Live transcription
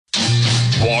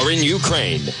war in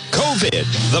Ukraine,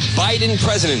 COVID, the Biden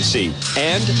presidency,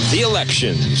 and the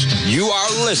elections. You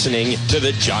are listening to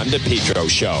The John DePetro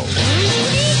Show.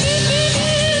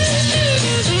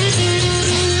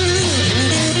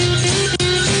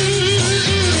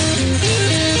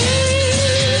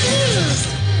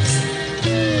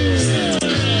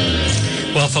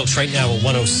 Well, folks, right now at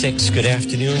 106, good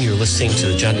afternoon. You're listening to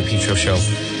The John DePetro Show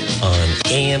on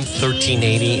AM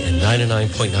 1380 and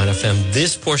 99.9 FM.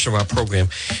 This portion of our program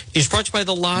is brought to you by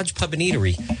the Lodge Pub and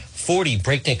Eatery, 40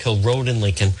 Breakneck Hill Road in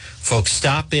Lincoln. Folks,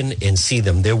 stop in and see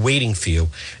them. They're waiting for you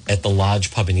at the Lodge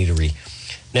Pub and Eatery.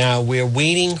 Now, we're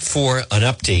waiting for an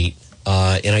update,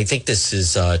 and I think this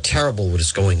is terrible what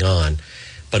is going on,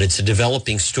 but it's a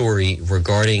developing story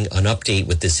regarding an update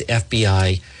with this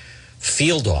FBI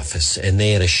field office, and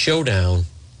they had a showdown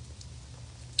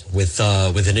with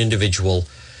an individual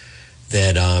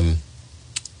that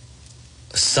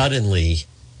suddenly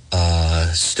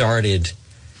started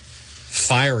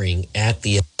firing at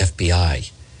the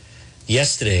FBI.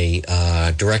 Yesterday,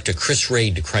 Director Chris Wray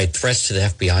decried threats to the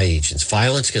FBI agents.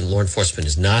 Violence against law enforcement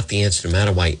is not the answer, no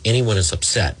matter why anyone is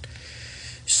upset.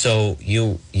 So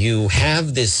you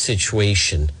have this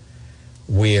situation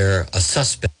where a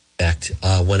suspect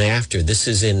went after. This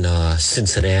is in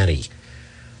Cincinnati,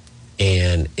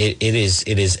 and it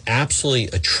is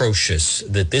absolutely atrocious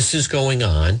that this is going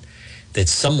on. That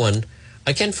someone,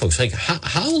 again, folks, like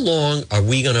how long are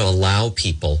we going to allow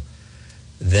people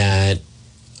that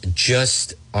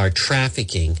just are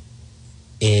trafficking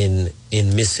in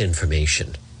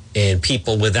misinformation and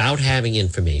people without having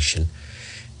information,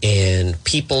 and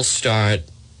people start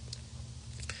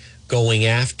going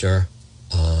after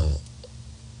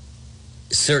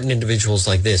certain individuals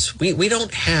like this? We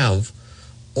don't have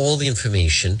all the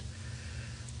information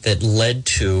that led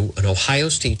to an Ohio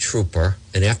State trooper,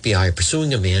 an FBI,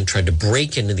 pursuing a man, tried to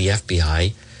break into the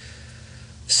FBI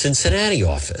Cincinnati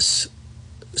office.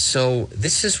 So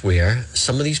this is where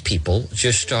some of these people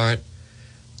just start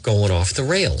going off the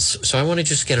rails. So I want to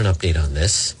just get an update on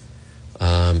this.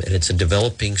 And it's a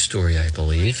developing story, I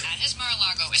believe. At his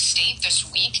Mar-a-Lago estate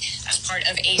this week as part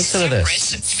of a separate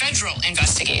federal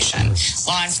investigation.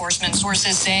 Law enforcement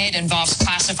sources say it involves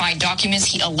classified documents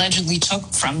he allegedly took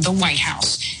from the White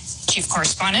House. Chief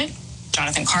Correspondent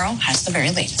Jonathan Karl has the very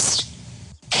latest.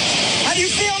 How do you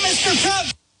feel, Mr.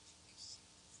 Trump?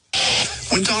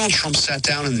 When Donald Trump sat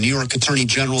down in the New York Attorney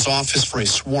General's office for a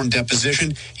sworn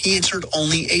deposition, he answered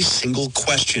only a single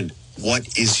question.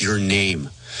 What is your name?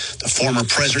 The former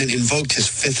president invoked his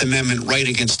Fifth Amendment right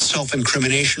against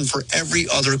self-incrimination for every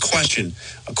other question,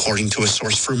 according to a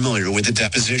source familiar with the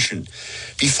deposition.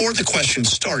 Before the question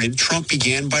started, Trump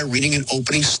began by reading an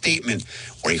opening statement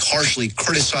where he harshly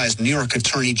criticized New York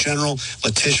Attorney General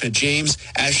Letitia James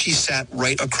as she sat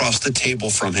right across the table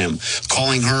from him,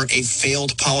 calling her a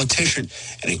failed politician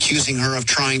and accusing her of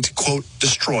trying to, quote,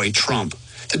 destroy Trump.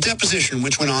 The deposition,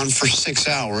 which went on for 6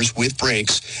 hours with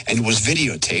breaks and was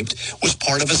videotaped, was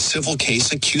part of a civil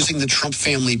case accusing the Trump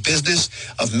family business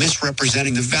of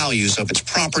misrepresenting the values of its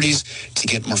properties to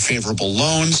get more favorable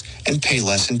loans and pay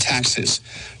less in taxes.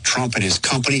 Trump and his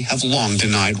company have long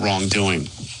denied wrongdoing.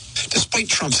 Despite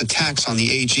Trump's attacks on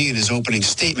the AG in his opening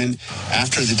statement,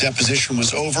 after the deposition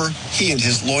was over, he and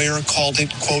his lawyer called it,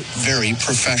 quote, very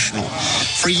professional.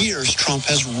 For years, Trump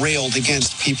has railed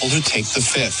against people who take the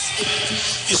Fifth.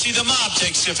 You see, the mob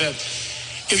takes the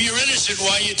Fifth. If you're innocent,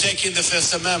 why are you taking the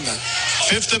Fifth Amendment?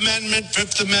 Fifth Amendment,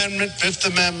 Fifth Amendment, Fifth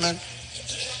Amendment.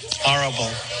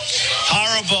 Horrible.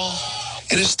 Horrible.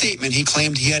 In a statement, he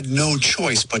claimed he had no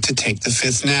choice but to take the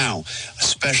Fifth now,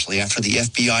 especially after the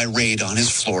FBI raid on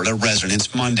his Florida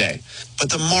residence Monday. But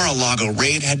the Mar-a-Lago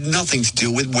raid had nothing to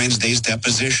do with Wednesday's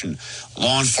deposition.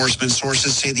 Law enforcement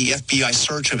sources say the FBI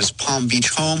search of his Palm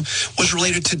Beach home was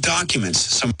related to documents,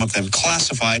 some of them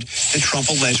classified, that Trump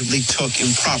allegedly took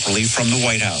improperly from the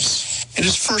White House. In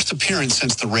his first appearance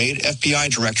since the raid, FBI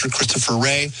Director Christopher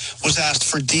Wray was asked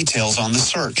for details on the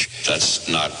search. That's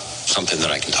not something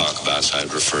that I can talk about, so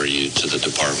I'd refer you to the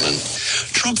department.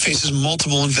 Trump faces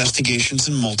multiple investigations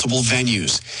in multiple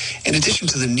venues. In addition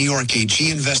to the New York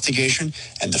AG investigation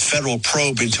and the federal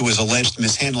probe into his alleged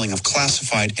mishandling of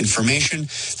classified information,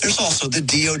 there's also the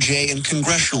DOJ and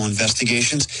congressional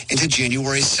investigations into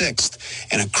January 6th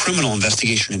and a criminal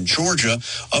investigation in Georgia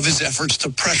of his efforts to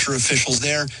pressure officials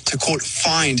there to, quote,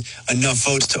 find enough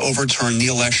votes to overturn the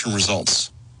election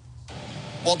results.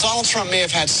 While Donald Trump may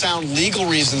have had sound legal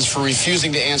reasons for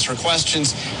refusing to answer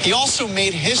questions, he also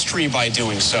made history by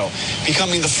doing so,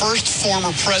 becoming the first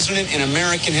former president in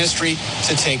American history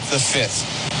to take the Fifth.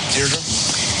 Deirdre?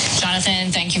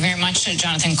 Jonathan, thank you very much.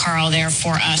 Jonathan Karl there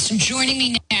for us. Joining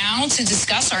me now now to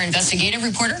discuss our investigative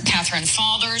reporter, Catherine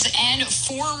Falders, and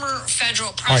former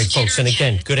federal prosecutor. All right, folks, and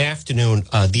again, good afternoon.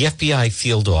 The FBI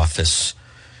field office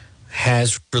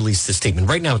has released a statement.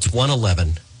 Right now, it's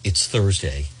 1:11. It's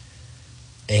Thursday.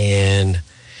 And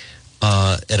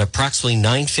at approximately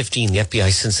 9:15, the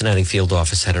FBI Cincinnati field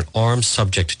office had an armed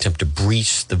subject attempt to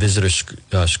breach the visitor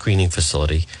screening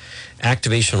facility.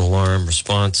 Activation alarm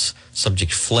response.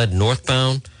 Subject fled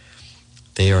northbound.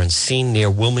 They are on scene near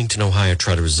Wilmington, Ohio,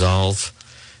 try to resolve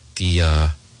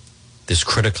this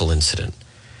critical incident.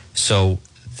 So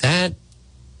that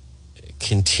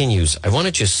continues. I want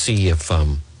to just see if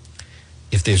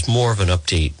there's more of an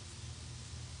update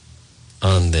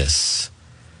on this,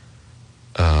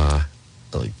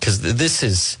 because this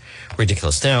is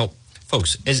ridiculous. Now,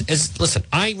 folks, as listen,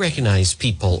 I recognize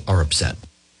people are upset.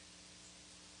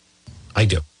 I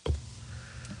do,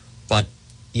 but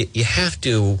you have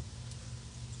to.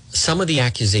 Some of the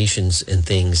accusations and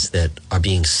things that are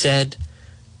being said,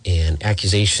 and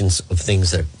accusations of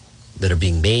things that are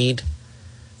being made,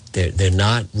 they're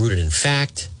not rooted in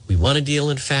fact. We want to deal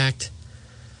in fact.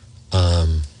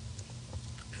 And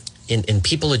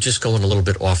people are just going a little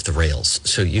bit off the rails.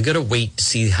 So you got to wait to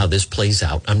see how this plays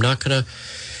out. I'm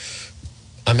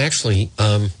actually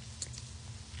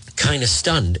kind of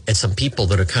stunned at some people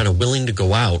that are kind of willing to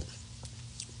go out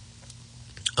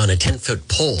on a 10-foot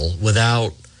pole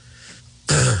without,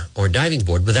 or diving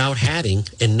board, without having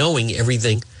and knowing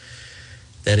everything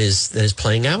that is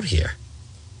playing out here.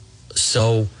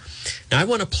 So now I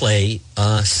want to play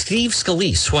Steve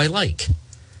Scalise, who I like.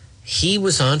 He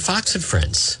was on Fox and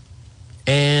Friends.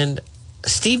 And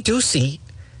Steve Doocy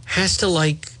has to,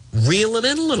 reel him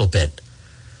in a little bit.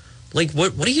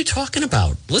 What are you talking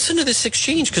about? Listen to this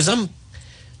exchange, because I'm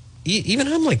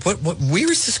like, where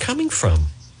is this coming from?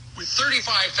 With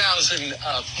 35,000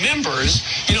 members,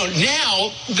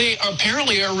 now they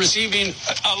apparently are receiving,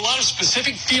 a lot of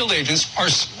specific field agents are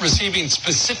receiving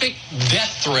specific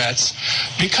death threats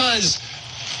because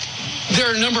there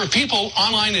are a number of people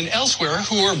online and elsewhere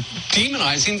who are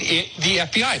demonizing the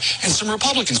FBI. And some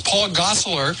Republicans, Paul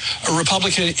Goslar, a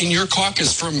Republican in your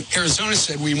caucus from Arizona,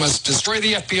 said we must destroy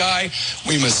the FBI,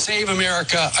 we must save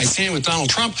America. I stand with Donald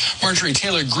Trump. Marjorie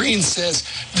Taylor Greene says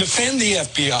defend the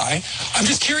FBI. I'm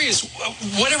just curious,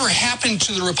 whatever happened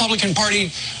to the Republican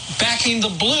Party backing the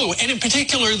blue, and in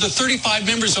particular the 35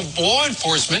 members of law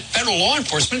enforcement, federal law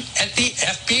enforcement at the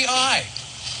FBI?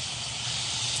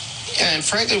 Yeah, and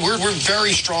frankly, we're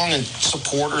very strong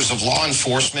supporters of law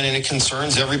enforcement, and it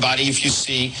concerns everybody if you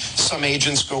see some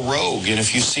agents go rogue, and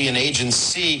if you see an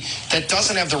agency that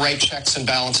doesn't have the right checks and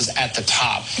balances at the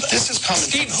top. This is coming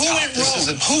Steve, from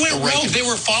the top. Who went rogue? They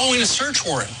were following a search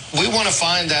warrant. We want to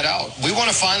find that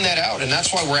out. And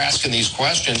that's why we're asking these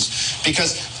questions,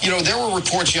 because, there were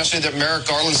reports yesterday that Merrick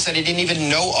Garland said he didn't even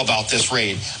know about this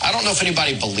raid. I don't know if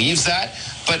anybody believes that,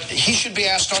 but he should be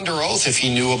asked under oath if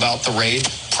he knew about the raid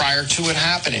prior to it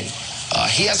happening.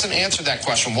 He hasn't answered that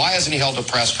question. Why hasn't he held a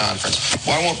press conference?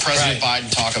 Why won't President Biden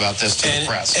talk about this to the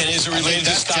press? And is it related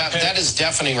to Scott Perry? That is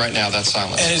deafening right now, that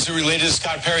silence. And is it related to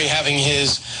Scott Perry having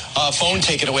his phone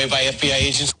taken away by FBI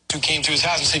agents who came to his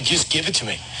house and said, just give it to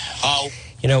me?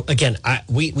 Again,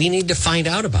 we need to find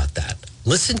out about that.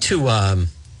 Listen to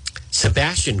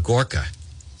Sebastian Gorka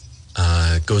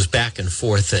goes back and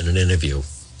forth in an interview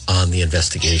on the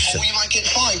investigation. Or you might get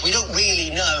fired. We don't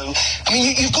really know. I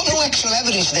mean, you've got no actual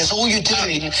evidence for this. All you're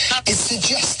doing is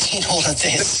suggesting all of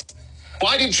this.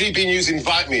 Why did GB News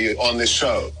invite me on this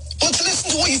show? Well, to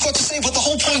listen to what you've got to say, but the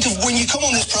whole point of when you come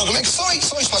on this program, sorry,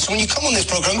 Sebastian, when you come on this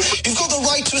program, you've got the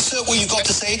right to assert what you've got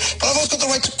to say, but I've also got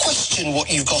the right to question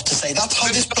what you've got to say. That's how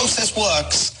this process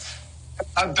works.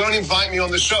 Don't invite me on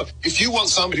the show. If you want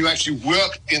somebody who actually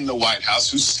worked in the White House,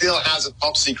 who still has a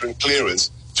top secret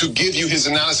clearance, to give you his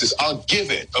analysis, I'll give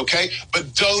it, okay?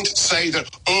 But don't say that,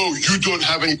 you don't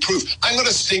have any proof. I'm not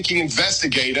a stinking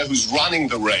investigator who's running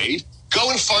the raid.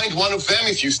 Go and find one of them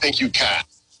if you think you can.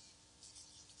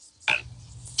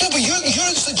 No, but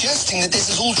you're suggesting that this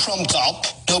is all trumped up,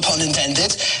 no pun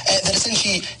intended, that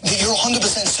essentially that you're 100%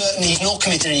 certain he's not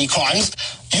committed any crimes.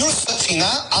 You're asserting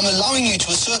that. I'm allowing you to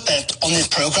assert that on this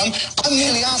program. I'm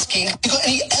merely asking, have you got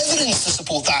any evidence to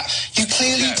support that? You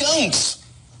clearly don't.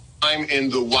 I'm in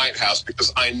the White House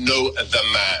because I know the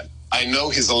man. I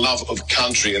know his love of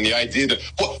country and the idea that,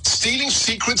 stealing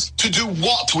secrets to do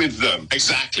what with them?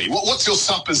 Exactly. What's your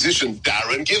supposition,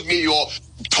 Darren? Give me your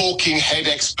talking head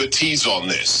expertise on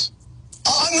this.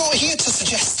 I'm not here to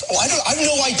suggest. I have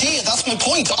no idea. That's my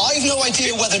point. I have no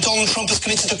idea whether Donald Trump has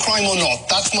committed a crime or not.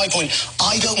 That's my point.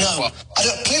 I don't know.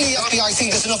 Clearly, the FBI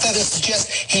think there's enough evidence to suggest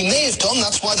he may have done.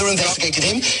 That's why they're investigating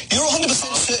him. You're 100%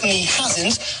 certain he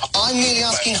hasn't. I'm merely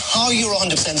asking how you're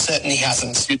 100% certain he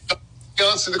hasn't. You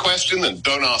don't answer the question, then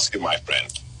don't ask him, my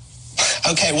friend.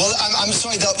 Okay, well, I'm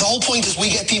sorry. The whole point is we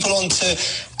get people on to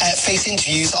face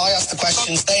interviews. I ask the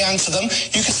questions, they answer them.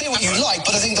 You can say what you like,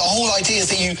 but I think the whole idea is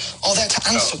that you are there to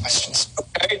answer questions.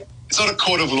 Okay? It's not a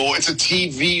court of law. It's a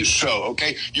TV show,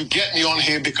 okay? You get me on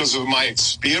here because of my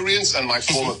experience and my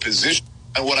former position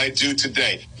and what I do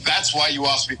today. That's why you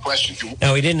ask me questions.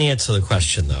 No, he didn't answer the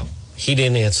question, though. He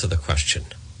didn't answer the question.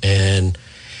 And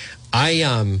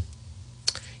I've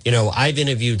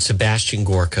interviewed Sebastian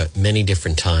Gorka many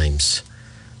different times.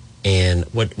 And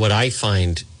what I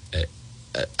find,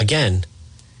 again,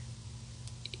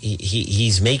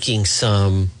 he's making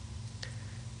some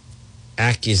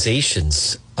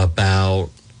accusations about,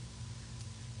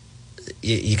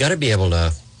 you got to be able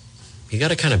to, you got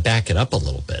to kind of back it up a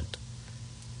little bit.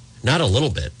 Not a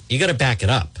little bit. You got to back it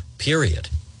up, period.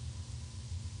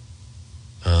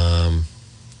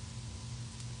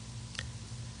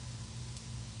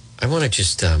 I want to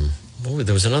just,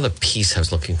 there was another piece I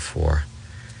was looking for.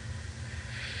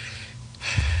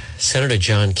 Senator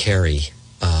John Kerry,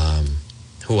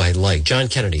 who I like,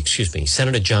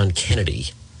 Senator John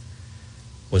Kennedy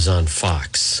was on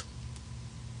Fox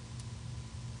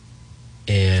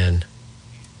and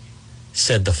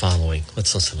said the following.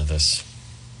 Let's listen to this.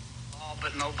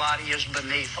 But nobody is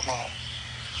beneath the law.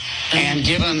 And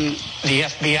given the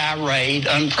FBI raid,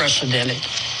 unprecedented,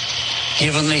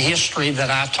 given the history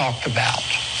that I talked about,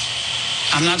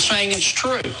 I'm not saying it's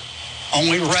true.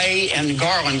 Only Ray and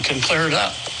Garland can clear it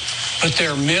up. But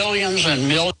there are millions and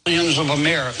millions of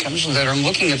Americans that are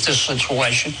looking at this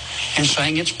situation and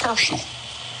saying it's personal.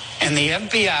 And the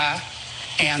FBI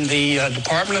and the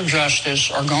Department of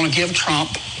Justice are going to give Trump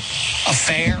a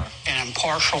fair and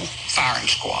impartial firing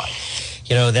squad.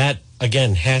 You know, that,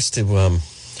 again, has to,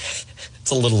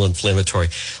 it's a little inflammatory.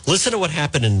 Listen to what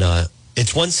happened in,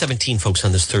 it's 1:17, folks,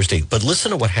 on this Thursday, but listen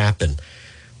to what happened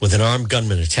with an armed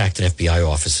gunman attacked an FBI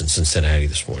office in Cincinnati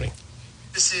this morning.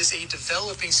 This is a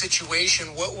developing situation.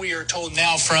 What we are told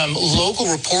now from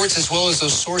local reports, as well as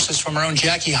those sources from our own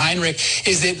Jackie Heinrich,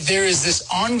 is that there is this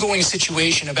ongoing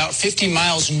situation about 50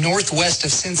 miles northwest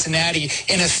of Cincinnati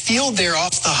in a field there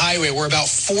off the highway where about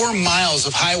 4 miles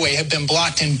of highway have been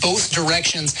blocked in both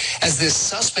directions as this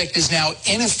suspect is now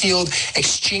in a field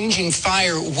exchanging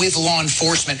fire with law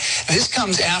enforcement. This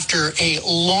comes after a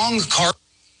long car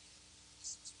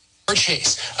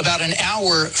chase about an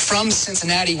hour from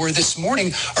Cincinnati, where this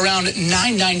morning around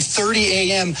 9:30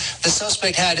 a.m. the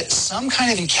suspect had some kind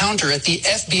of encounter at the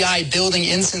FBI building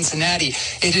in Cincinnati.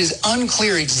 It is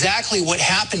unclear exactly what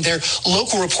happened there.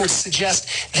 Local reports suggest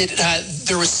that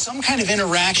there was some kind of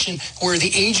interaction where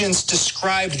the agents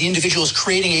described the individual as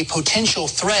creating a potential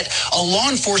threat. A law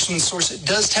enforcement source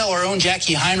does tell our own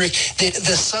Jackie Heinrich that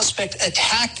the suspect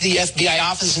attacked the FBI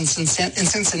office in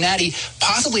Cincinnati,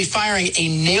 possibly firing a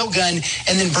nail gun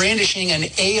and then brandishing an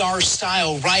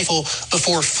AR-style rifle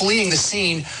before fleeing the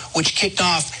scene, which kicked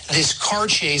off this car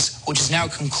chase, which is now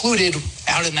concluded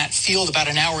out in that field about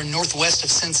an hour northwest of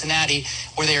Cincinnati,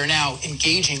 where they are now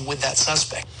engaging with that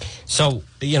suspect. So,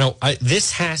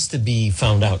 this has to be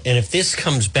found out. And if this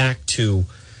comes back to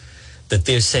that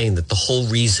they're saying that the whole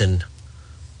reason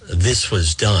this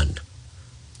was done,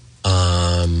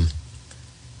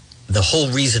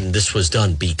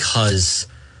 because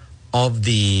of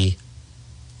the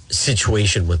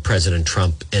situation with President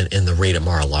Trump and the raid at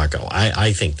Mar-a-Lago.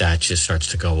 I think that just starts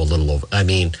to go a little over. I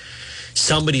mean,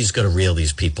 somebody's going to reel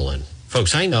these people in.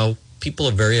 Folks, I know people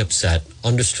are very upset,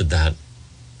 understood that.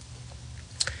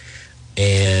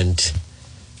 And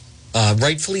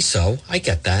rightfully so. I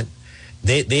get that.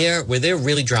 Where they're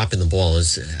really dropping the ball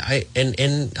is,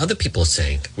 and other people are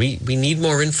saying, we need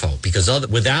more info, because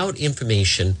without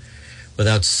information,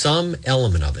 without some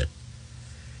element of it,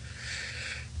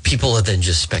 people are then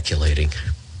just speculating.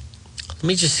 Let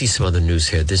me just see some other news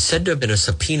here. There's said to have been a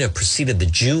subpoena preceded the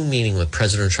June meeting with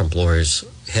President Trump lawyers,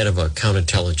 head of a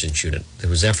counterintelligence unit. There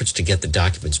was efforts to get the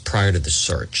documents prior to the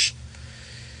search.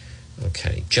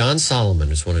 Okay. John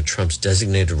Solomon is one of Trump's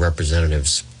designated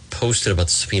representatives, posted about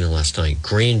the subpoena last night.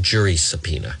 Grand jury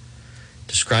subpoena.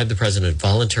 Described the president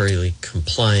voluntarily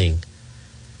complying,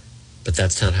 but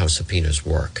that's not how subpoenas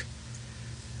work.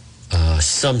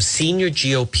 Some senior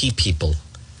GOP people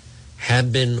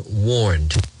have been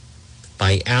warned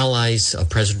by allies of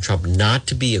President Trump not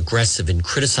to be aggressive in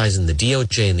criticizing the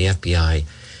DOJ and the FBI,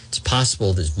 it's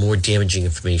possible there's more damaging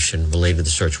information related to the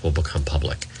search will become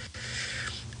public.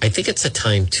 I think it's a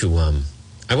time to,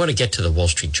 I want to get to the Wall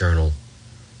Street Journal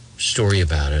story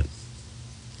about it.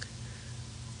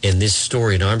 In this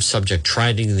story, an armed subject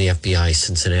tried in the FBI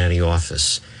Cincinnati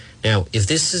office. Now, if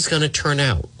this is going to turn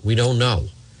out, we don't know.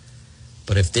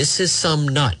 But if this is some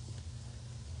nut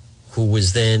who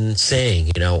was then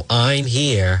saying, I'm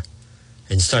here,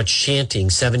 and starts chanting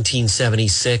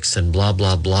 1776 and blah,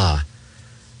 blah, blah,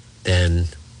 then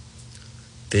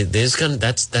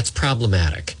that's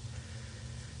problematic.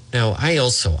 Now,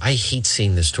 I hate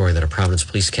seeing this story that a Providence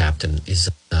police captain is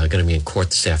going to be in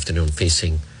court this afternoon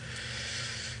facing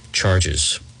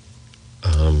charges.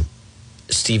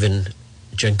 Stephen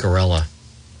Gencarella,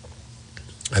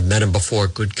 I've met him before,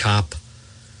 good cop,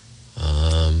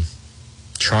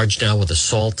 charged now with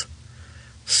assault,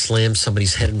 slammed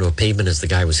somebody's head into a pavement as the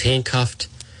guy was handcuffed.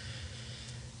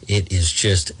 It is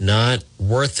just not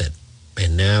worth it.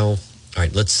 And now, all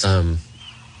right, let's,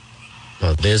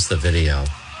 there's the video.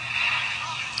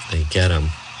 They get him.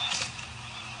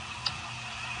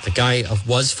 The guy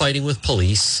was fighting with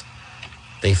police.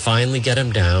 They finally get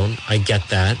him down. I get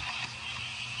that.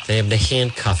 They have to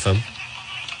handcuff him.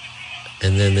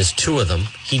 And then there's two of them.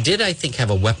 He did, I think, have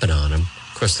a weapon on him.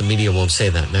 Of course, the media won't say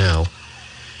that now.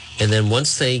 And then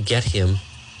once they get him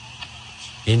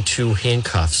into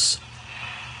handcuffs,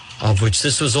 of which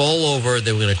this was all over,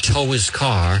 they were going to tow his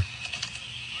car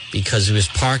because he was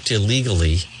parked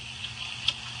illegally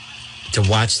to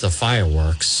watch the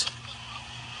fireworks.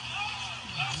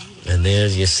 And there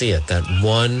you see it, that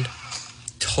one,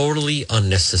 totally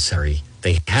unnecessary.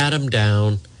 They had him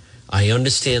down. I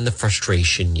understand the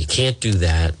frustration. You can't do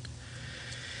that.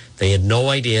 They had no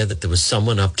idea that there was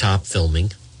someone up top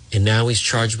filming, and now he's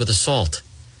charged with assault.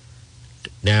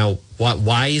 Now,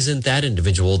 why isn't that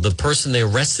individual? The person they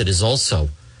arrested is also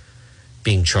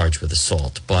being charged with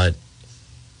assault. But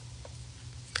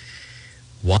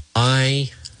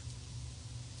why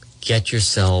get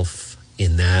yourself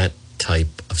in that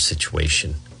type of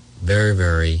situation? Very,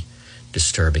 very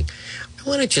disturbing. I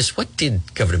want to just, what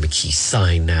did Governor McKee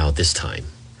sign now this time?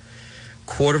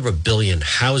 $250 million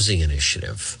housing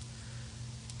initiative.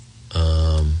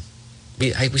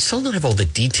 We still don't have all the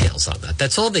details on that.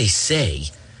 That's all they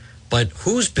say. But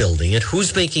who's building it?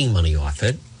 Who's making money off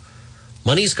it?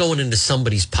 Money's going into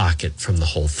somebody's pocket from the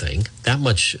whole thing. That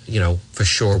much, for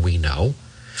sure we know.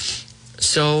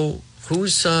 So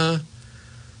who's in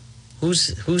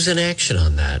action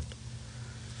on that?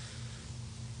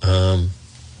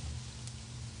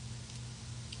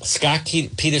 Scott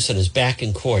Peterson is back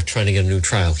in court trying to get a new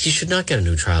trial. He should not get a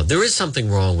new trial. There is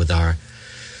something wrong with our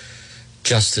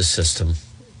justice system.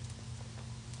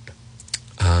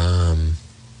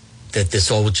 That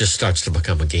this all just starts to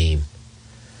become a game.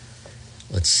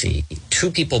 Let's see.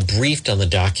 2 people briefed on the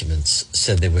documents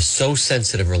said they were so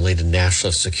sensitive related to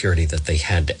national security that they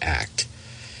had to act.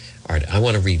 All right, I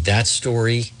want to read that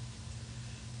story.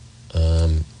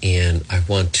 And I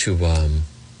want to, let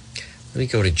me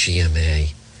go to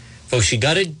GMA. Folks, we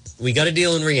got to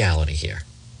deal in reality here.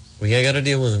 We got to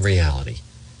deal with reality.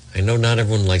 I know not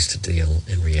everyone likes to deal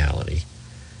in reality.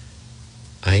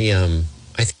 I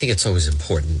think it's always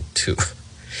important to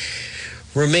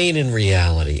remain in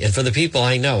reality. And for the people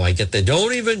I know, I get the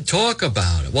don't even talk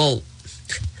about it. Well,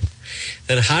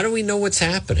 then how do we know what's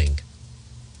happening?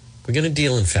 We're going to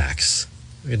deal in facts.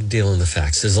 We're going to deal in the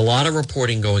facts. There's a lot of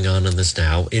reporting going on this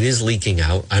now. It is leaking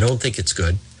out. I don't think it's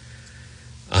good.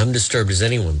 I'm disturbed as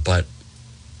anyone, but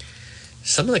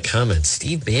some of the comments,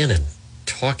 Steve Bannon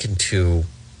talking to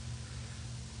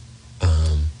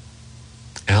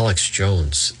Alex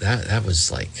Jones, that was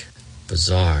like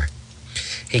bizarre.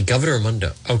 Hey, Governor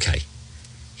Raimondo. Okay,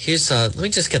 here's let me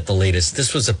just get the latest.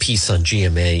 This was a piece on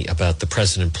GMA about the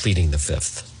president pleading the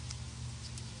Fifth.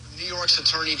 New York's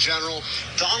Attorney General,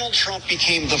 Donald Trump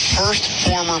became the first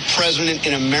former president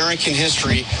in American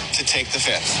history to take the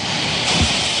Fifth.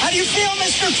 How do you feel,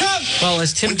 Mr. Trump? Well,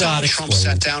 as Tim Dodd explained, Trump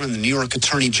sat down in the New York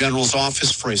Attorney General's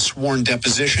office for a sworn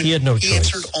deposition, he had no choice. He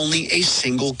answered only a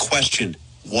single question.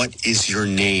 What is your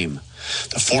name?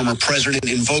 The former president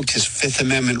invoked his Fifth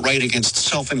Amendment right against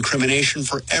self-incrimination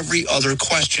for every other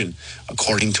question,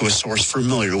 according to a source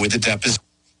familiar with the deposition.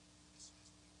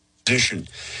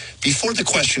 Before the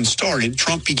question started,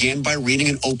 Trump began by reading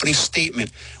an opening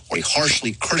statement where he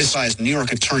harshly criticized New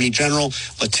York Attorney General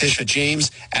Letitia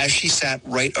James as she sat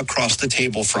right across the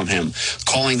table from him,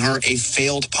 calling her a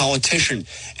failed politician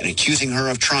and accusing her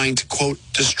of trying to, quote,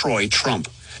 destroy Trump.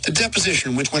 The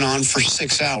deposition, which went on for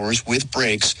 6 hours with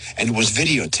breaks and was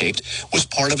videotaped, was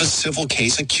part of a civil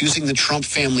case accusing the Trump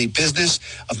family business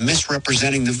of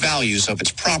misrepresenting the values of its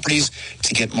properties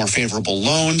to get more favorable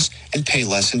loans and pay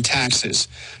less in taxes.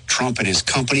 Trump and his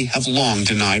company have long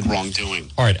denied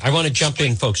wrongdoing. All right, I want to jump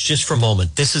in, folks, just for a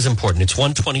moment. This is important. It's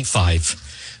 1:25.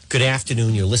 Good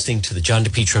afternoon. You're listening to the John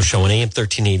DePietro Show on AM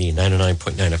 1380 and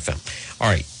 99.9 FM. All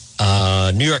right.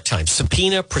 New York Times.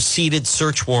 Subpoena preceded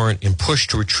search warrant and push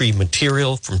to retrieve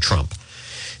material from Trump.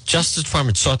 Justice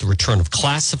Department sought the return of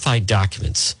classified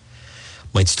documents.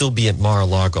 Might still be at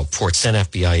Mar-a-Lago before it sent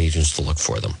FBI agents to look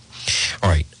for them. All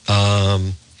right.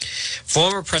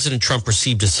 Former President Trump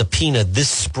received a subpoena this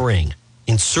spring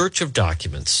in search of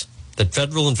documents that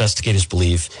federal investigators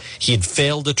believe he had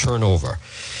failed to turn over.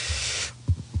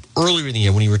 Earlier in the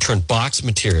year, when he returned box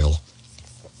material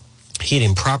he had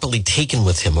improperly taken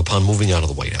with him upon moving out of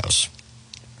the White House.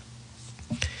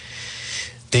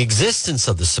 The existence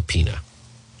of the subpoena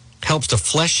helps to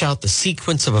flesh out the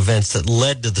sequence of events that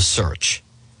led to the search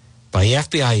by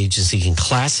FBI agents seeking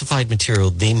classified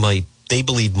material they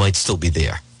believe might still be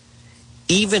there,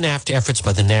 even after efforts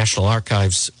by the National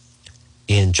Archives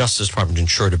and Justice Department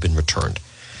ensured have been returned.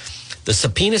 The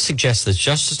subpoena suggests that the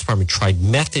Justice Department tried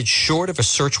methods short of a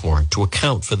search warrant to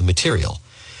account for the material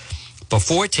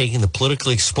before taking the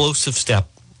politically explosive step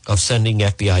of sending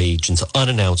FBI agents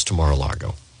unannounced to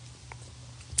Mar-a-Lago.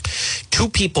 Two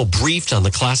people briefed on the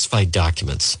classified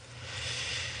documents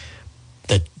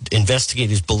that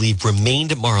investigators believe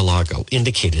remained at Mar-a-Lago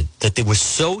indicated that they were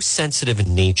so sensitive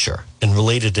in nature and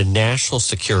related to national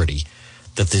security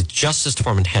that the Justice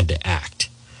Department had to act.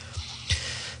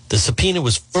 The subpoena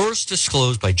was first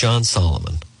disclosed by John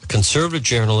Solomon, a conservative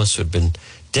journalist who had been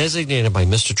designated by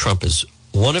Mr. Trump as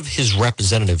one of his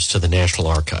representatives to the National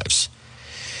Archives.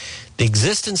 The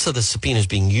existence of the subpoena is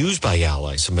being used by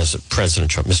allies of President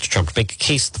Trump, Mr. Trump, to make a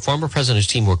case that the former president's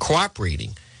team were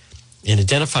cooperating in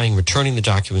identifying and returning the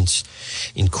documents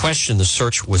in question. The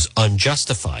search was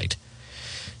unjustified.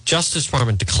 Justice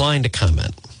Department declined to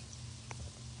comment.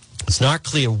 It's not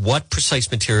clear what precise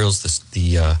materials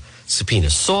the subpoena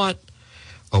sought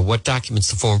or what documents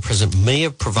the former president may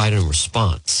have provided in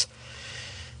response.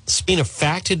 The subpoena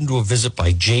factored into a visit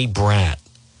by Jay Bratt,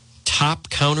 top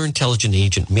counterintelligence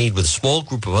agent made with a small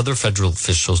group of other federal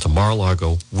officials to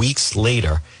Mar-a-Lago weeks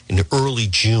later in early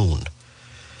June.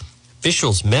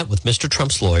 Officials met with Mr.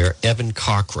 Trump's lawyer, Evan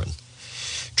Cochran.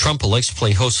 Trump, who likes to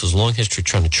play host, has a long history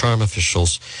trying to charm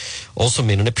officials, also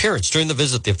made an appearance. During the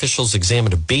visit, the officials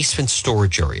examined a basement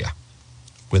storage area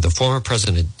where the former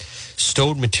president had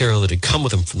stowed material that had come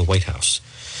with him from the White House.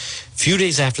 A few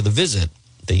days after the visit,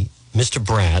 Mr.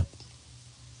 Bratt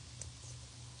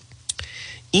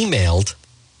emailed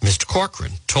Mr.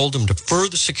 Cochran, told him to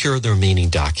further secure the remaining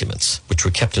documents, which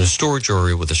were kept in a storage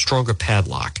area with a stronger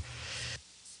padlock.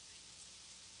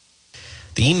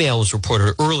 The email was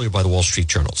reported earlier by the Wall Street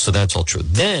Journal, so that's all true.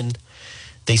 Then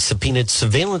they subpoenaed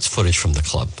surveillance footage from the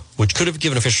club, which could have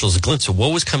given officials a glimpse of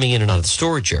what was coming in and out of the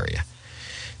storage area.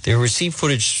 They received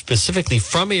footage specifically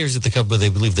from areas of the club where they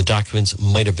believe the documents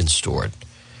might have been stored.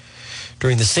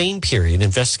 During the same period,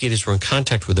 investigators were in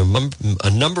contact with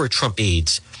a number of Trump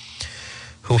aides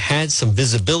who had some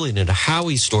visibility into how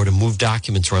he stored and moved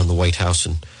documents around the White House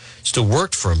and still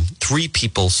worked for him. Three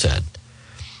people said.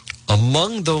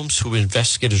 Among those who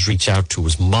investigators reached out to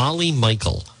was Molly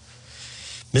Michael,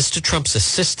 Mr. Trump's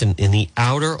assistant in the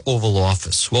outer Oval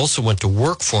Office, who also went to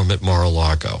work for him at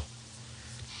Mar-a-Lago.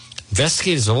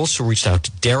 Investigators also reached out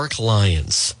to Derek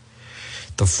Lyons,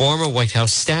 the former White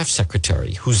House staff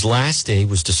secretary, whose last day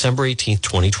was December 18th,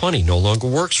 2020, no longer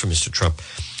works for Mr. Trump.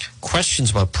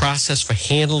 Questions about process for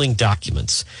handling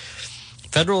documents.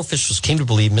 Federal officials came to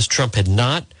believe Mr. Trump had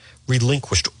not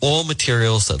relinquished all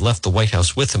materials that left the White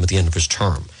House with him at the end of his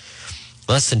term.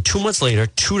 Less than 2 months later,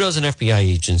 24 FBI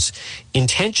agents,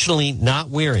 intentionally not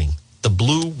wearing the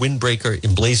blue windbreaker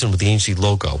emblazoned with the agency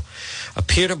logo,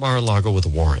 appeared at Mar-a-Lago with a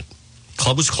warrant. The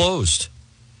club was closed.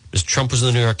 Mr. Trump was in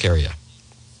the New York area.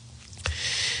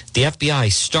 The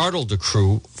FBI startled the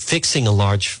crew fixing a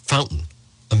large fountain.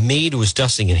 A maid who was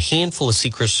dusting a handful of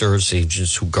Secret Service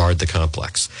agents who guard the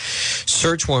complex.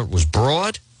 Search warrant was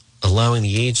broad, allowing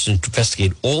the agents to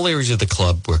investigate all areas of the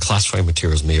club where classified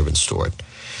materials may have been stored.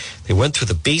 They went through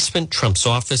the basement, Trump's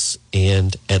office,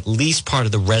 and at least part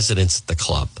of the residence at the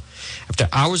club. After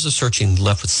hours of searching, they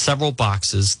left with several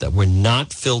boxes that were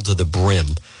not filled to the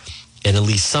brim, and at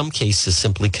least some cases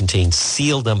simply contained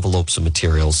sealed envelopes of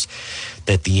materials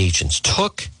that the agents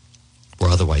took, were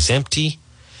otherwise empty.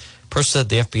 Person said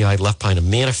the FBI left behind a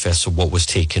manifest of what was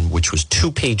taken, which was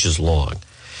 2 pages long.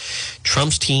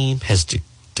 Trump's team has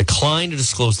declined to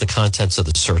disclose the contents of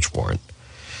the search warrant.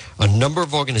 A number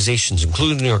of organizations,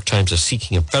 including the New York Times, are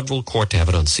seeking a federal court to have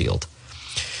it unsealed.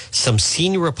 Some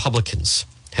senior Republicans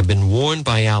have been warned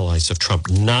by allies of Trump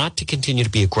not to continue to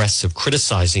be aggressive,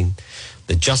 criticizing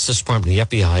the Justice Department and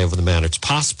the FBI over the matter. It's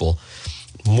possible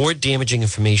more damaging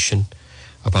information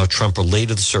about Trump related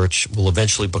to the search will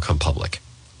eventually become public.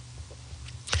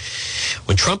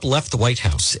 When Trump left the White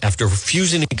House, after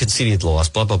refusing to concede he had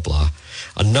lost, blah, blah, blah,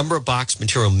 a number of box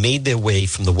material made their way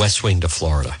from the West Wing to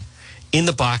Florida. In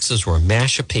the boxes were a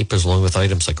mash of papers along with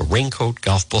items like a raincoat,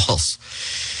 golf balls.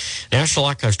 National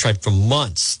Archives tried for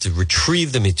months to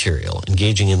retrieve the material,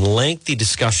 engaging in lengthy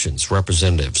discussions.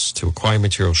 Representatives to acquire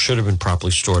material should have been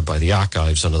properly stored by the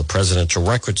archives under the Presidential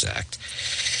Records Act.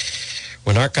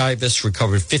 When archivists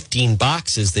recovered 15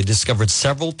 boxes, they discovered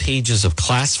several pages of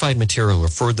classified material and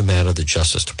referred the matter to the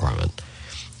Justice Department.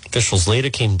 Officials later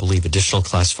came to believe additional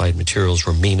classified materials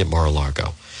remain at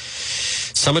Mar-a-Lago.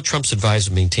 Some of Trump's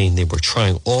advisors maintained they were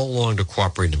trying all along to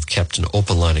cooperate and have kept an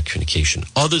open line of communication.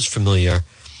 Others familiar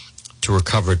to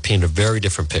recover it painted a very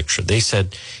different picture. They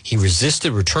said he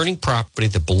resisted returning property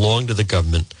that belonged to the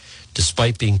government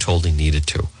despite being told he needed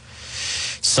to.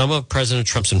 Some of President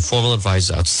Trump's informal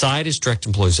advisors outside his direct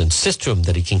employees insist to him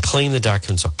that he can claim the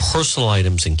documents are personal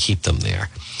items and keep them there.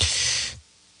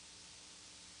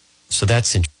 So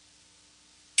that's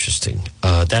interesting.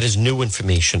 That is new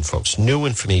information, folks. New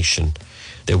information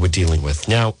that we're dealing with.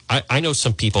 Now, I know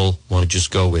some people want to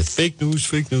just go with fake news,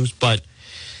 but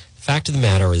the fact of the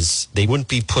matter is they wouldn't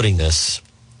be putting this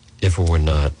if it were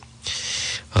not.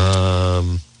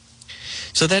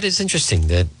 So that is interesting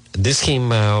that this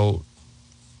came out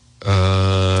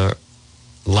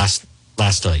last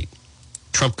night.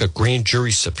 Trump got grand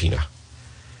jury subpoena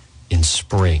in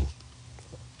spring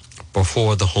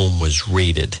before the home was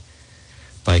raided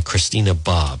by Christina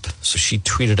Bobb. So she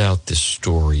tweeted out this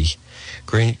story.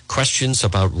 Questions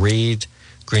about raid,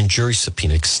 grand jury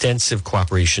subpoena, extensive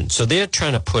cooperation. So they're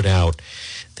trying to put out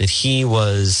that he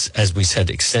was, as we said,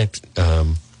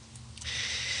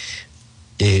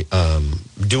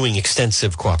 doing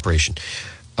extensive cooperation.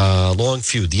 Long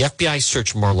feud. The FBI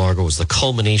search of Mar-a-Lago was the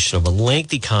culmination of a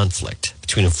lengthy conflict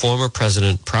between a former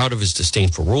president proud of his disdain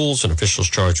for rules and officials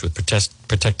charged with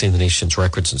protecting the nation's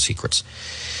records and secrets.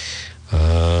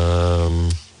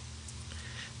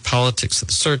 Politics of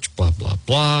the search, blah, blah,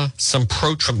 blah. Some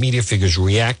pro-Trump media figures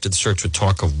reacted to the search with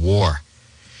talk of war.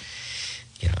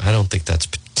 Yeah, I don't think that's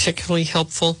particularly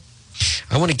helpful.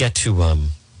 I want to get to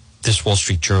this Wall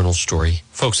Street Journal story.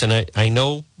 Folks, and I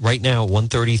know right now,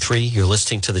 1:33, you're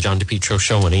listening to the John DePietro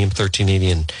Show on AM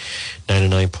 1380 and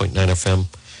 99.9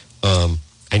 FM.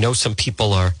 I know some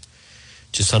people are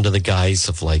just under the guise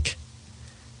of like,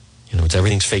 it's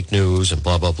everything's fake news and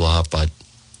blah, blah, blah, but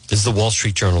this is the Wall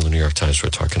Street Journal, the New York Times we're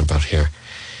talking about here.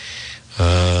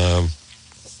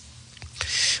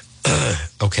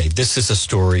 Okay, this is a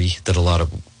story that a lot of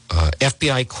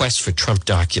FBI quest for Trump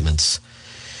documents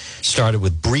started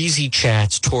with breezy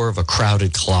chats, tour of a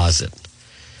crowded closet.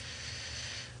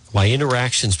 Why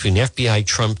interactions between FBI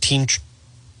Trump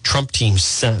team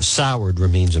soured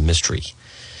remains a mystery.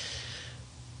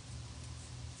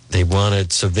 They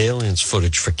wanted surveillance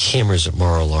footage for cameras at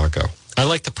Mar-a-Lago. I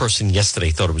like the person yesterday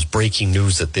thought it was breaking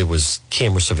news that there was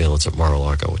camera surveillance at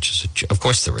Mar-a-Lago, which is, of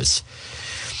course there is.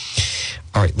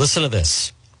 All right, listen to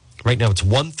this. Right now it's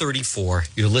 1:34.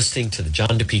 You're listening to the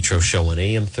John DePietro Show on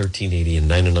AM 1380 and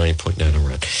 99.9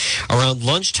 around. Around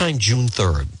lunchtime, June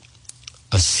 3rd,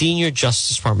 a senior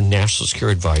Justice Department National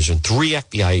Security Advisor and 3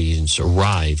 FBI agents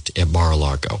arrived at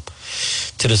Mar-a-Lago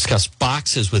to discuss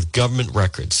boxes with government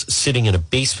records sitting in a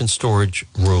basement storage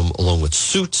room along with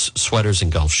suits, sweaters,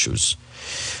 and golf shoes.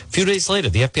 A few days later,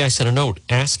 the FBI sent a note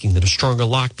asking that a stronger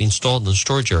lock be installed in the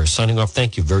storage area. Signing off,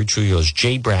 thank you, very truly yours,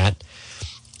 Jay Bratt,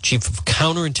 Chief of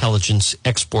Counterintelligence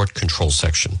Export Control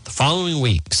Section. The following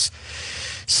weeks,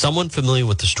 someone familiar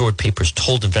with the stored papers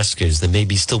told investigators there may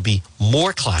still be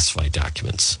more classified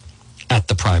documents at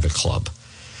the private club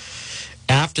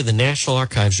after the National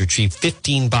Archives retrieved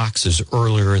 15 boxes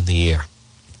earlier in the year.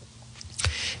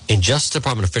 And Justice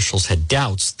Department officials had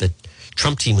doubts that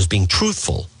Trump team was being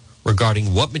truthful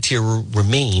regarding what material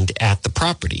remained at the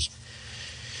property.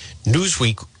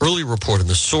 Newsweek early reported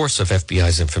the source of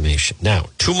FBI's information. Now,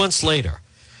 2 months later,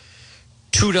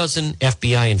 24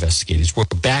 FBI investigators were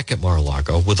back at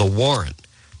Mar-a-Lago with a warrant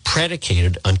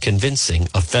predicated on convincing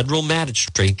a federal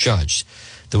magistrate judge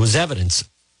there was evidence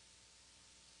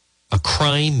a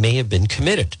crime may have been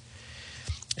committed.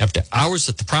 After hours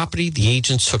at the property, the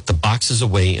agents took the boxes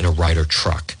away in a Ryder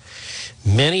truck.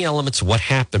 Many elements of what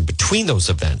happened between those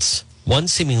events, one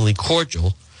seemingly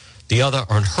cordial, the other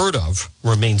unheard of,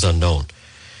 remains unknown.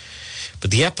 But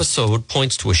the episode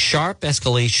points to a sharp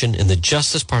escalation in the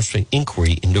Justice Department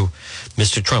inquiry into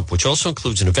Mr. Trump, which also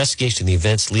includes an investigation of the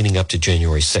events leading up to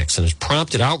January 6th, and has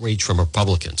prompted outrage from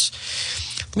Republicans.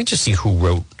 Let me just see who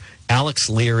wrote. Alex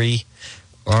Leary,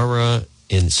 Ara,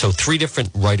 and so three different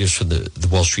writers for the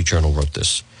Wall Street Journal wrote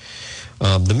this.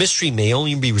 The mystery may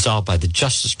only be resolved by the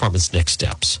Justice Department's next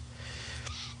steps.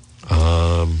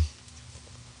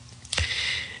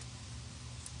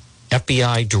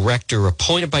 FBI director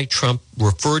appointed by Trump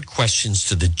referred questions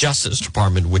to the Justice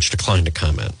Department, which declined to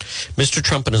comment. Mr.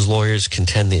 Trump and his lawyers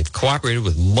contend they've cooperated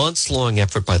with months-long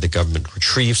effort by the government to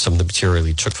retrieve some of the material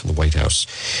he took from the White House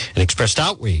and expressed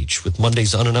outrage with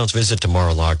Monday's unannounced visit to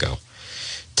Mar-a-Lago.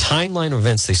 Timeline of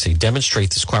events, they say, demonstrate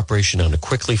this cooperation on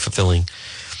quickly fulfilling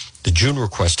the June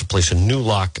request to place a new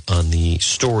lock on the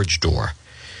storage door.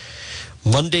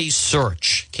 Monday's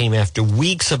search came after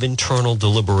weeks of internal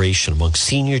deliberation among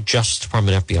senior Justice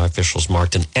Department FBI officials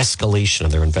marked an escalation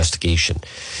of their investigation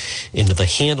into the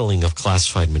handling of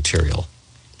classified material.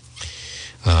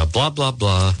 Blah, blah,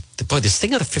 blah. Boy, this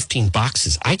thing of the 15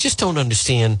 boxes, I just don't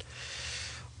understand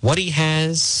what he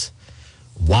has,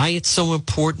 why it's so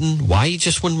important, why he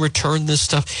just wouldn't return this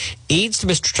stuff. Aides to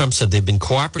Mr. Trump said they've been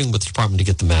cooperating with the department to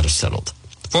get the matter settled.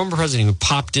 Former president who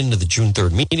popped into the June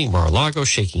 3rd meeting, Mar-a-Lago,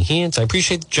 shaking hands. I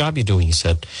appreciate the job you're doing, he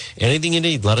said. Anything you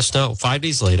need, let us know. 5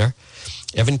 days later,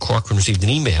 Evan Corcoran received an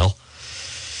email.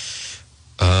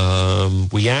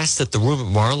 We asked that the room at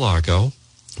Mar-a-Lago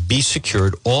be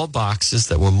secured. All boxes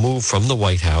that were moved from the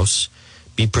White House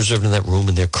be preserved in that room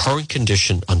in their current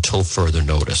condition until further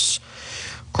notice.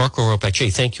 Corcoran wrote back, "Jay,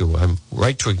 thank you. I'm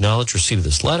right to acknowledge receipt of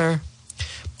this letter."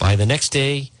 By the next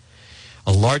day,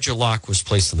 a larger lock was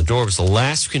placed on the door. It was the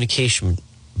last communication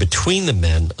between the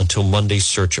men until Monday's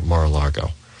search at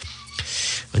Mar-a-Lago.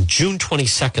 On June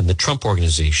 22nd, the Trump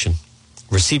Organization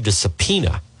received a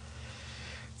subpoena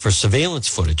for surveillance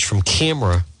footage from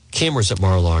cameras at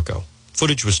Mar-a-Lago.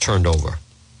 Footage was turned over.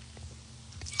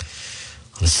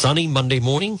 On a sunny Monday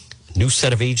morning, a new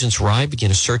set of agents arrived, began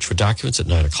a search for documents at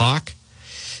 9 o'clock.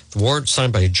 The warrant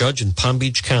signed by a judge in Palm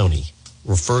Beach County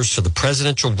refers to the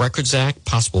Presidential Records Act,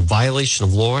 possible violation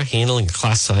of law handling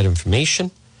classified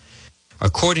information,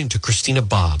 according to Christina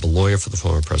Bobb, a lawyer for the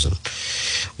former president.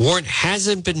 Warrant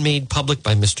hasn't been made public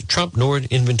by Mr. Trump, nor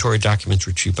inventory documents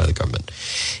retrieved by the government.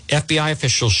 FBI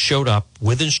officials showed up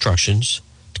with instructions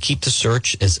to keep the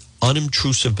search as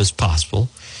unobtrusive as possible,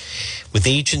 with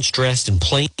agents dressed in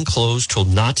plain clothes told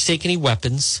not to take any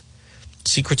weapons.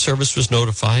 Secret Service was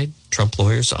notified. Trump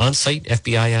lawyers on site.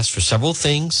 FBI asked for several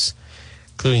things,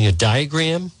 including a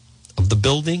diagram of the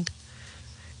building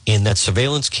and that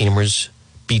surveillance cameras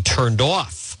be turned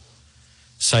off,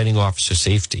 citing officer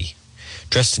safety.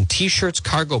 Dressed in T-shirts,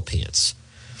 cargo pants.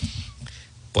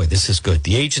 Boy, this is good.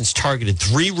 The agents targeted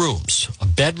 3 rooms, a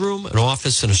bedroom, an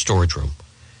office, and a storage room.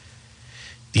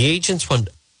 The agents went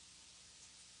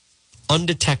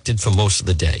undetected for most of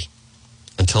the day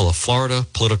until a Florida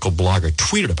political blogger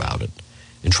tweeted about it.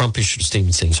 And Trump issued a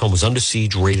statement saying his home was under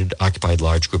siege, raided, occupied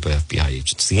large group of FBI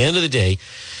agents. At the end of the day,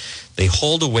 they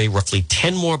hauled away roughly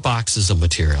 10 more boxes of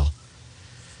material.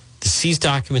 The seized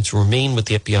documents remain with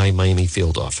the FBI Miami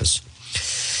field office.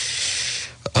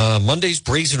 Monday's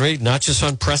brazen raid, not just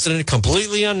unprecedented,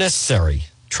 completely unnecessary,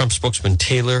 Trump spokesman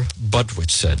Taylor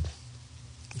Budwitch said.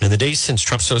 In the days since,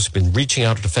 Trump has been reaching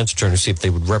out to defense attorneys to see if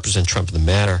they would represent Trump in the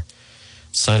matter,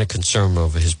 sign a concern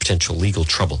over his potential legal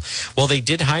trouble. Well, they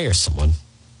did hire someone.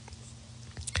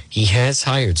 He has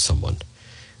hired someone.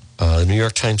 The New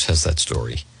York Times has that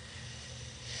story.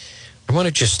 I want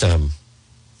to just,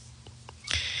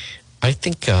 I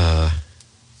think,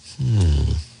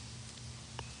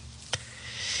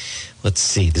 let's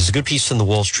see. There's a good piece in the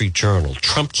Wall Street Journal.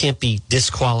 Trump can't be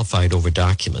disqualified over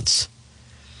documents.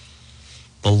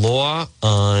 The law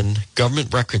on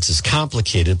government records is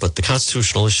complicated, but the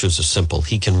constitutional issues are simple.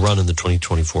 He can run in the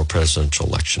 2024 presidential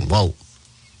election. Well,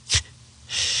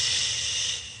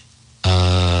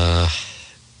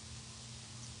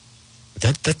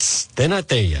 they're not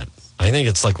there yet. I think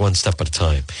it's like one step at a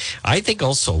time. I think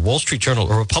also Wall Street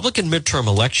Journal, a Republican midterm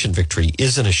election victory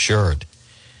isn't assured.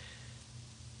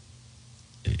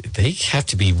 They have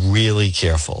to be really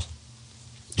careful.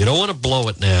 You don't want to blow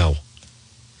it now.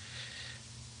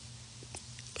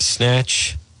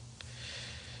 Snatch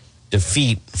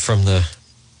defeat from the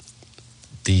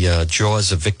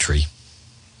jaws of victory.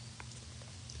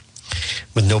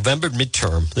 With November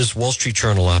midterm, this Wall Street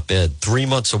Journal op-ed, 3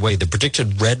 months away, the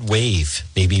predicted red wave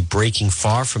may be breaking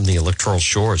far from the electoral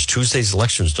shores. Tuesday's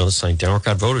election was another sign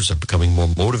Democrat voters are becoming more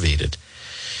motivated.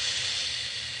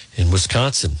 In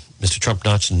Wisconsin, Mr. Trump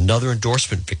notched another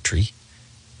endorsement victory,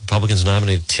 Republicans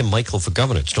nominated Tim Michael for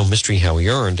governor. It's no mystery how he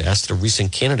earned. Asked at a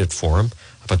recent candidate forum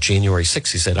about January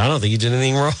 6th. He said, I don't think he did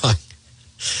anything wrong.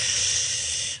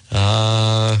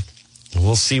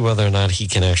 We'll see whether or not he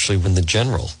can actually win the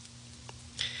general.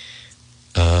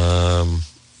 You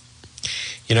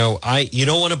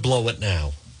don't want to blow it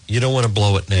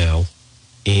now.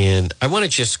 And I want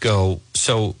to just go,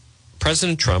 so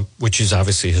President Trump, which is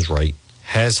obviously his right,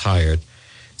 has hired,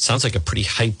 sounds like a pretty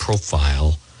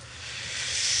high-profile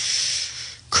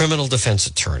criminal defense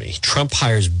attorney. Trump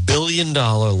hires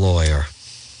billion-dollar lawyer.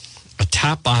 A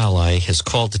top ally has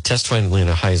called to testify in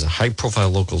Atlanta, hires a high-profile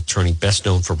local attorney best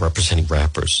known for representing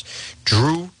rappers.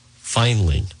 Drew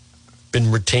Feinling,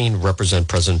 been retained to represent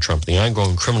President Trump in the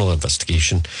ongoing criminal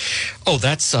investigation. Oh,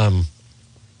 that's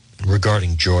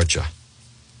regarding Georgia.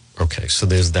 Okay, so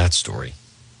there's that story.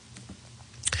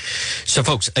 So,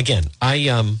 folks, again,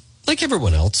 I, like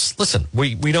everyone else, listen,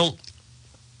 we don't,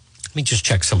 let me just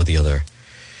check some of the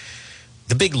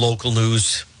big local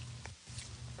news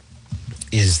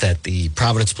is that the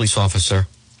Providence police officer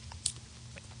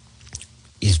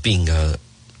is being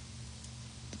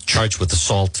charged with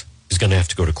assault. He's going to have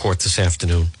to go to court this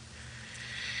afternoon.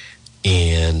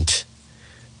 And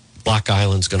Block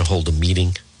Island's going to hold a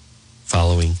meeting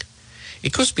following.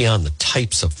 It goes beyond the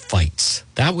types of fights.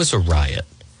 That was a riot.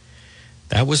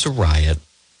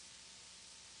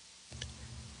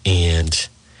 And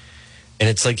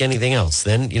it's like anything else.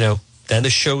 Then, then the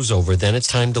show's over. Then it's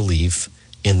time to leave.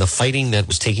 And the fighting that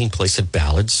was taking place at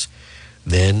Ballard's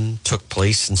then took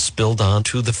place and spilled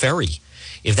onto the ferry.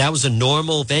 If that was a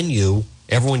normal venue,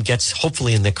 everyone gets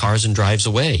hopefully in their cars and drives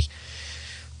away.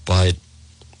 But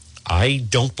I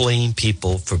don't blame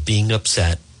people for being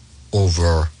upset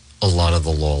over a lot of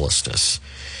the lawlessness.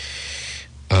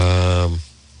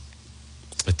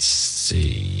 Let's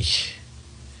see.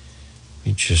 Let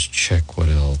me just check what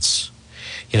else.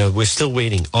 We're still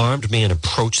waiting. Armed man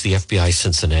approached the FBI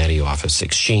Cincinnati office,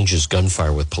 exchanges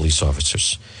gunfire with police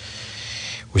officers.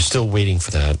 We're still waiting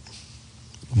for that.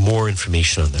 More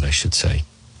information on that, I should say.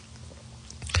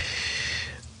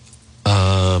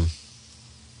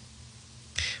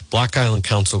 Block Island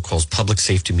Council calls public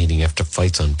safety meeting after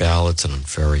fights on ballots and on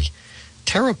ferry.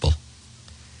 Terrible.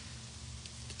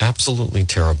 Absolutely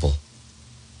terrible.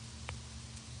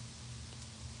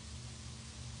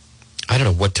 I don't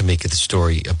know what to make of the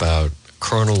story about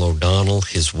Colonel O'Donnell,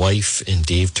 his wife, and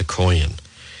Dave Takoyan.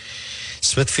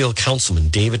 Smithfield Councilman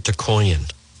David Takoyan,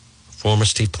 former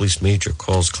state police major,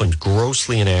 claims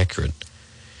grossly inaccurate.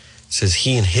 Says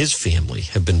he and his family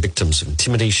have been victims of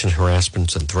intimidation,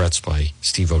 harassment, and threats by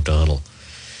Steve O'Donnell.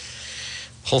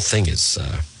 The whole thing is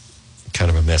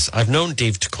kind of a mess. I've known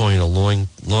Dave Takoyan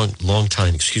a long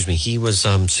time. He was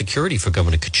security for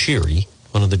Governor Kachiri,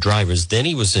 one of the drivers. Then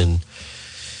he was in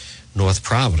North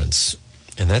Providence,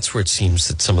 and that's where it seems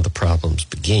that some of the problems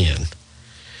began.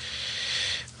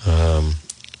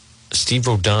 Steve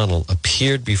O'Donnell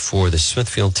appeared before the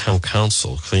Smithfield Town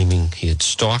Council claiming he had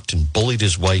stalked and bullied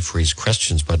his wife, raised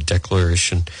questions about a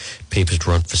declaration papers to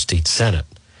run for state senate.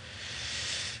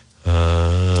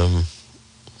 Dave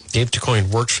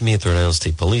Takoyan worked for me at the Rhode Island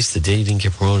State Police. The day he didn't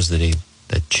get promoted is the day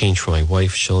that changed for my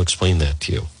wife. She'll explain that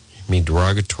to you. He made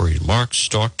derogatory remarks,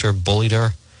 stalked her, bullied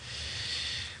her.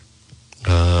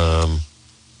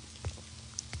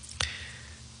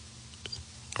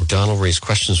 O'Donnell raised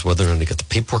questions whether or not he got the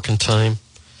paperwork in time.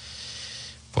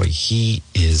 Boy, he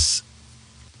is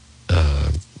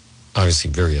obviously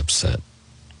very upset.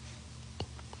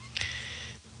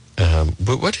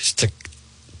 But what does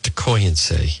Takoyan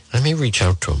say? I may reach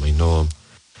out to him. I know him.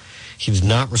 He did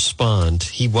not respond.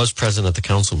 He was present at the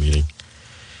council meeting.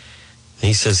 And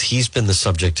he says he's been the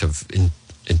subject of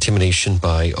intimidation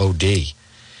by OD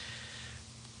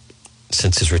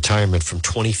since his retirement from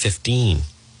 2015.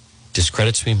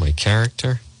 Discredits me, my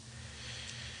character.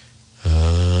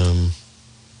 I'm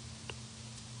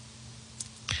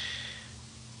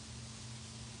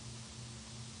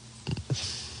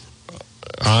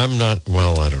not,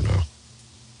 well, I don't know.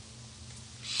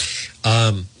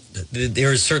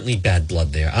 There is certainly bad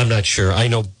blood there. I'm not sure. I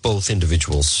know both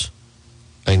individuals.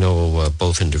 I don't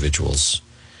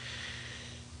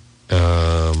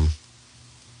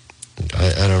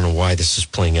know why this is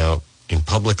playing out in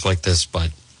public like this,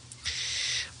 but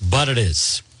it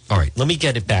is. All right, let me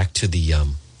get it back to the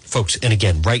folks. And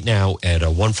again, right now at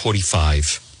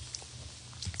 1:45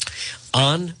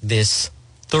 on this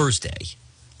Thursday,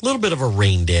 a little bit of a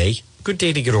rain day. Good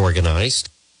day to get organized.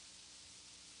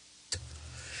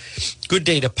 Good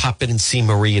day to pop in and see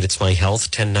Marie at It's My Health,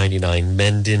 1099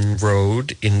 Mendon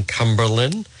Road in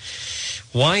Cumberland.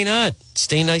 Why not?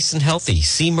 Stay nice and healthy.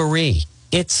 See Marie.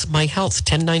 It's My Health,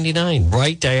 $10.99,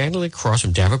 right diagonally across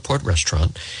from Davenport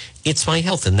Restaurant. It's My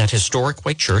Health in that historic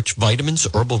white church. Vitamins,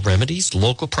 herbal remedies,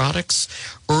 local products,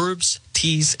 herbs,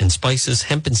 teas and spices,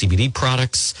 hemp and CBD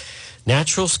products,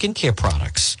 natural skincare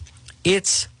products.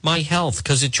 It's My Health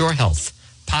because it's your health.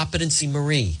 Pop it and see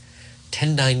Marie,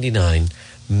 1099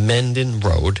 Mendon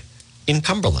Road in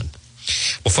Cumberland.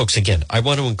 Well, folks, again, I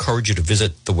want to encourage you to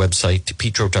visit the website,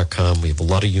 DePetro.com. We have a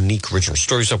lot of unique original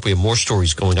stories up. We have more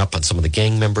stories going up on some of the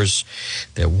gang members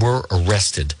that were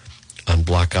arrested on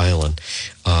Block Island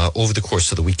over the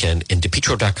course of the weekend. And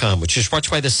DePetro.com, which is brought to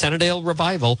you by the Centerdale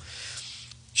Revival.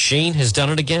 Shane has done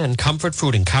it again. Comfort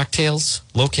Food and Cocktails,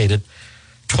 located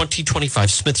 2025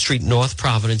 Smith Street, North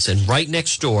Providence. And right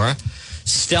next door,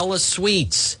 Stella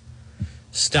Sweets.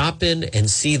 Stop in and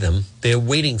see them. They're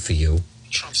waiting for you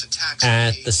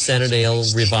at the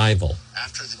Centerdale Revival.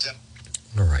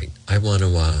 All right. I want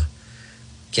to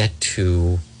get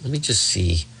to, let me just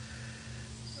see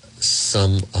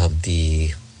some of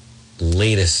the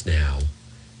latest now.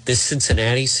 This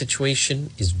Cincinnati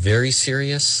situation is very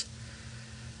serious.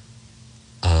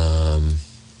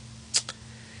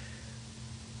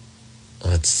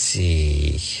 Let's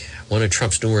see. One of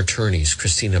Trump's newer attorneys,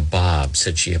 Christina Bobb,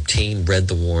 said she obtained, read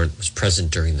the warrant, was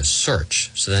present during the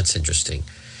search. So that's interesting.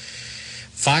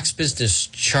 Fox Business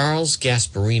Charles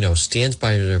Gasparino stands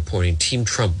by reporting Team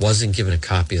Trump wasn't given a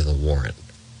copy of the warrant.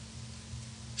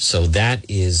 So that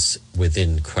is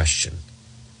within question.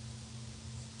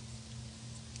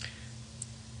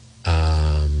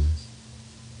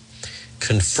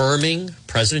 Confirming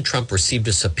President Trump received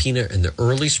a subpoena in the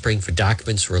early spring for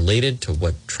documents related to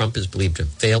what Trump is believed to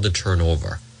have failed to turn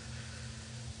over.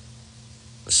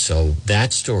 So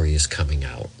that story is coming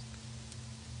out.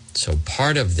 So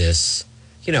part of this,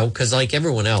 you know, because like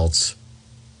everyone else,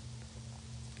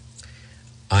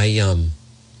 I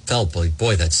felt,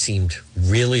 boy, that seemed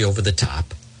really over the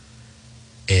top.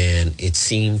 And it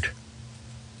seemed,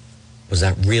 was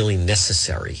that really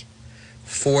necessary?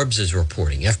 Forbes is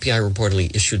reporting, FBI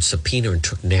reportedly issued subpoena and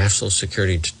took national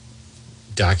security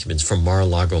documents from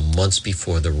Mar-a-Lago months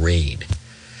before the raid.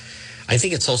 I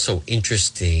think it's also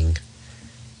interesting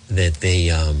that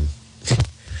they, I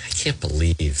can't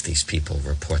believe these people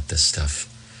report this stuff.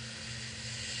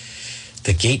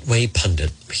 The Gateway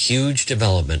Pundit, huge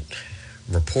development.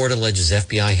 Report alleges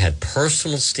FBI had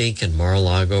personal stake in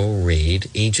Mar-a-Lago raid.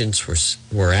 Agents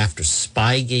were after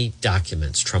Spygate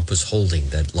documents Trump was holding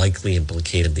that likely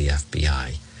implicated the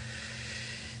FBI.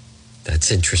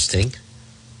 That's interesting.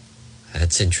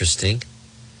 That's interesting.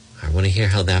 I want to hear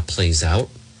how that plays out.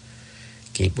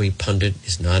 Gateway Pundit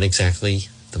is not exactly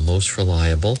the most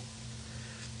reliable.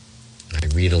 I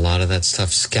read a lot of that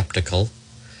stuff skeptical.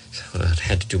 So it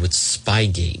had to do with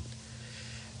Spygate.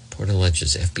 Report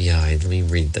alleges FBI, let me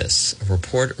read this. A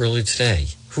report earlier today.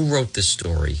 Who wrote this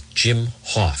story? Jim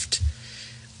Hoft.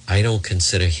 I don't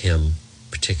consider him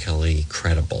particularly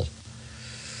credible.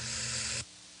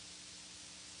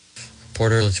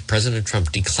 Report earlier, President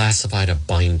Trump declassified a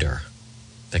binder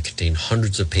that contained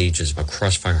hundreds of pages about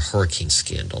Crossfire hurricane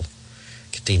scandal.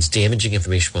 It contains damaging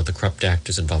information about the corrupt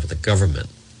actors involved with the government.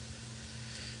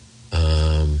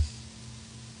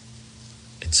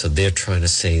 So they're trying to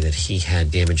say that he had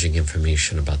damaging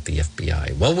information about the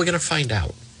FBI. Well, we're going to find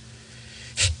out.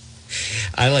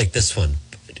 I like this one.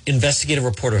 Investigative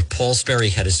reporter Paul Sperry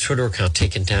had his Twitter account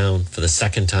taken down for the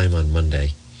second time on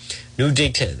Monday. New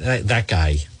detail, that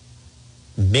guy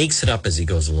makes it up as he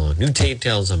goes along. New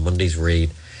details on Monday's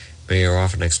raid. Mayor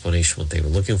offered an explanation what they were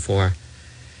looking for.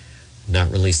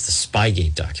 Not released the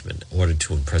Spygate document ordered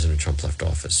to when President Trump left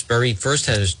office. Sperry first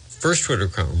had his first Twitter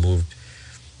account removed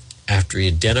after he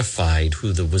identified who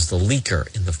was the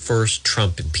leaker in the first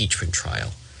Trump impeachment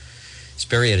trial.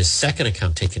 Sperry had his second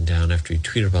account taken down after he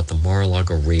tweeted about the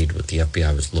Mar-a-Lago raid, what the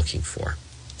FBI was looking for.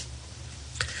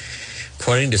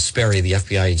 According to Sperry, the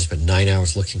FBI agent spent 9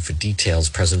 hours looking for details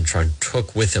President Trump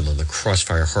took with him on the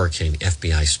Crossfire hurricane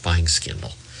FBI spying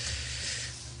scandal.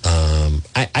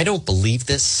 I don't believe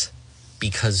this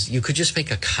because you could just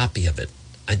make a copy of it.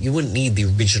 You wouldn't need the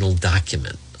original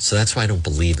document. So that's why I don't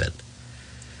believe it.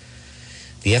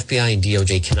 The FBI and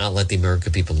DOJ cannot let the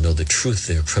American people know the truth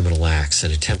of their criminal acts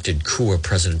and attempted coup of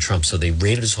President Trump. So they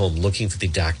raided his home looking for the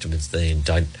documents. They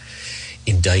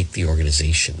indict the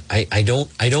organization. I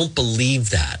don't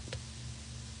believe that.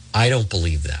 I don't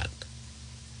believe that.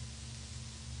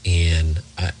 And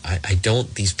I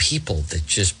don't, these people that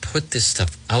just put this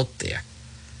stuff out there,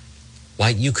 why,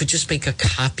 you could just make a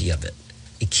copy of it.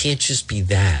 It can't just be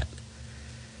that.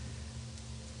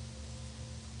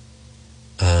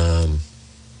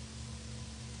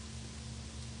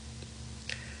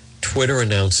 Twitter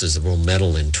announces it will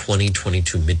meddle in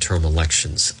 2022 midterm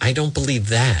elections. I don't believe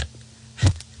that.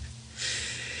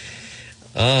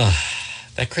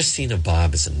 That Christina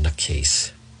Bobb is a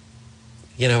nutcase.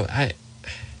 You know,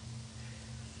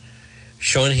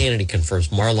 Sean Hannity confirms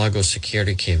Mar-a-Lago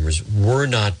security cameras were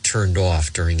not turned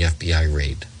off during FBI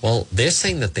raid. Well, they're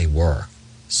saying that they were.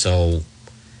 So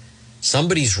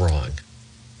somebody's wrong.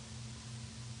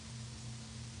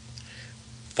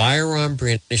 Firearm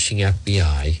brandishing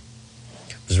FBI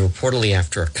was reportedly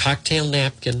after a cocktail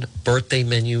napkin, birthday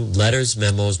menu, letters,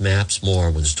 memos, maps,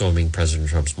 more when storming President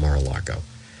Trump's Mar-a-Lago.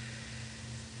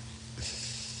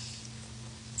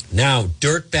 Now,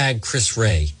 dirtbag Chris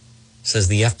Wray says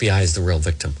the FBI is the real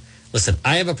victim. Listen,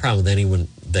 I have a problem with anyone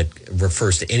that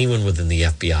refers to anyone within the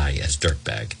FBI as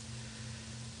dirtbag.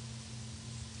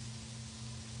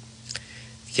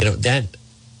 You know, that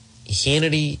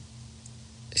Hannity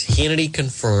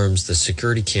confirms the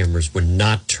security cameras were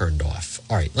not turned off.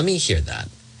 All right, let me hear that.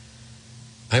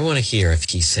 I want to hear if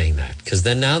he's saying that, because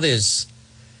then now there's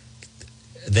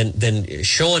then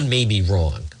Sean may be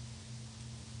wrong.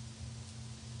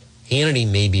 Hannity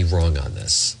may be wrong on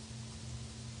this.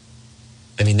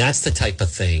 I mean, that's the type of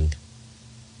thing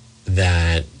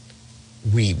that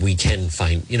we can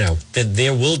find, you know, that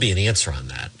there will be an answer on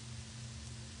that.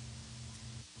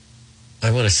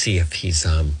 I want to see if he's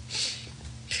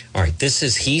all right,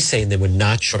 he's saying they would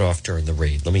not shut off during the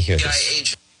raid. Let me hear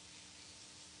this.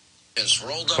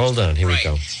 Hold on, here we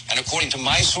go. And according to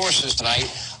my sources tonight,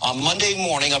 on Monday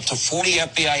morning, up to 40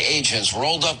 FBI agents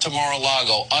rolled up to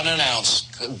Mar-a-Lago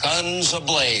unannounced, guns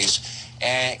ablaze,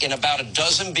 in about a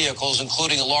dozen vehicles,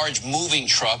 including a large moving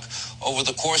truck. Over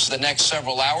the course of the next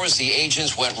several hours, the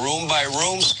agents went room by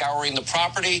room, scouring the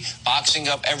property, boxing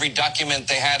up every document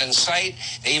they had in sight.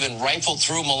 They even rifled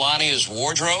through Melania's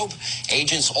wardrobe.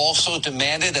 Agents also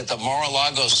demanded that the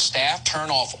Mar-a-Lago staff turn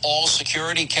off all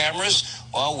security cameras.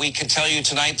 Well, we can tell you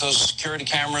tonight those security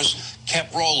cameras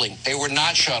kept rolling. They were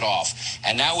not shut off.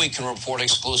 And now we can report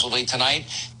exclusively tonight.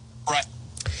 Right.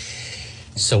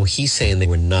 So he's saying they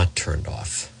were not turned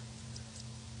off.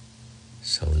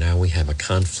 So now we have a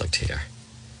conflict here.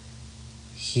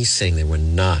 He's saying they were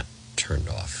not turned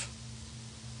off.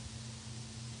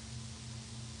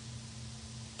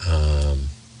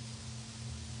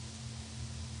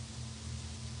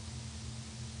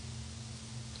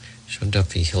 Sean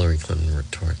Duffy, Hillary Clinton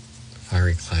retort,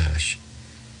 fiery clash.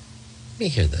 Let me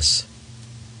hear this.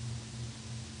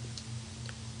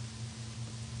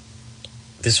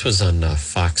 This was on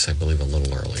Fox, I believe, a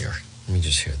little earlier. Let me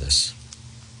just hear this.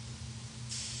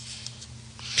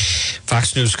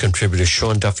 Fox News contributor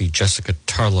Sean Duffy, Jessica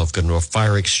Tarlov got into a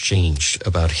fire exchange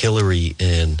about Hillary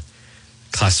and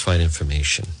classified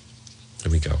information.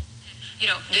 Here we go. You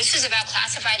know, this is about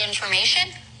classified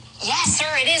information? Yes, sir,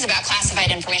 it is about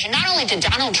classified information. Not only did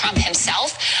Donald Trump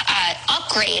himself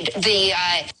upgrade the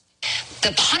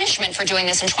punishment for doing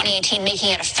this in 2018,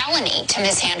 making it a felony to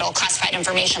mishandle classified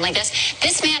information like this.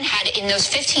 This man had, in those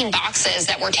 15 boxes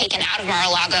that were taken out of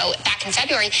Mar-a-Lago back in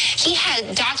February, he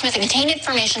had documents that contained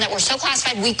information that were so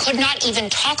classified we could not even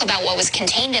talk about what was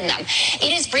contained in them.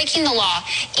 It is breaking the law.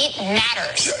 It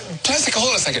matters. Jessica,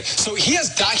 hold on a second. So he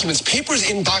has documents, papers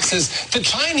in boxes. The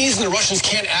Chinese and the Russians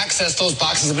can't access those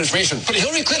boxes of information. But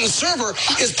Hillary Clinton's server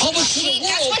is published to the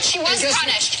world. That's what she was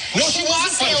punished. No, she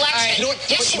lost the election. You know what?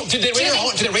 Yes, Did they raid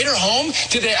her home?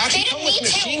 Did they actually come with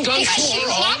machine guns to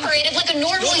her home? She cooperated like a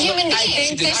normal human being. I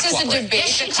think this is a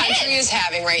debate the country is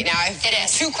having right now. It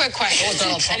is. Two quick questions.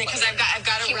 Because I've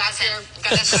got to wrap here.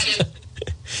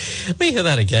 Let me hear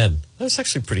that again. That was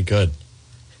actually pretty good.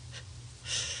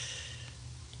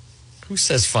 Who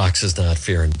says Fox is not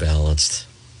fair and balanced?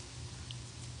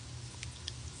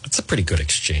 That's a pretty good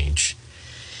exchange.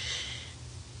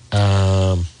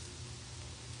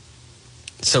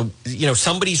 So, you know,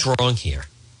 somebody's wrong here.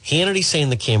 Hannity's saying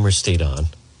the cameras stayed on,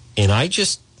 and I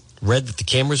just read that the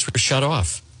cameras were shut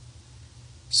off.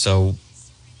 So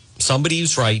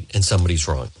somebody's right and somebody's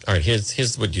wrong. All right,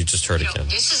 here's what you just heard again.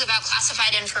 This is about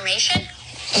classified information?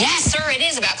 Yes, sir, it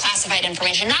is about classified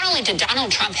information. Not only did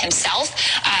Donald Trump himself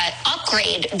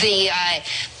upgrade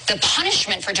the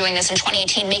punishment for doing this in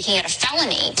 2018, making it a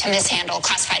felony to mishandle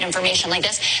classified information like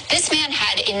this. This man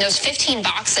had, in those 15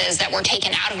 boxes that were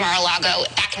taken out of Mar-a-Lago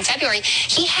back in February,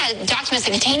 he had documents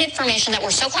that contained information that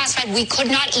were so classified we could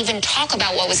not even talk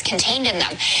about what was contained in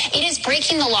them. It is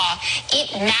breaking the law.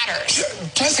 It matters.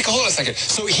 Jessica, hold on a second.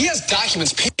 So he has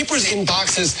documents, papers in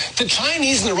boxes. The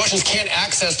Chinese and the Russians can't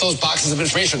access those boxes of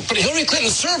information. But Hillary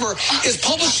Clinton's server is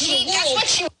published to the world. That's what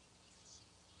she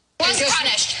was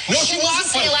punished. No, she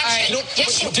lost the election.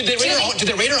 Did they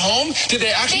raid her home? Did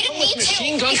they actually come with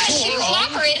machine guns to her home?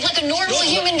 She cooperated like a normal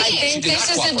human being. I think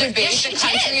this is a debate the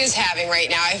country is having right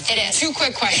now. I have two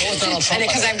quick questions.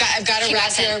 Because I've got to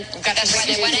wrap here.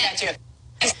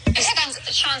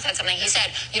 Sean said something. He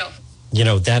said,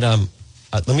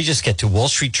 let me just get to Wall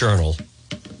Street Journal.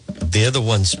 They're the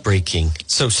ones breaking.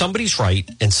 So somebody's right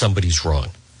and somebody's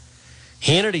wrong.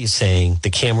 Hannity is saying the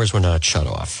cameras were not shut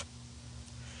off.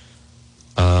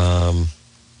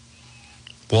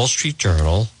 Wall Street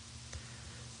Journal.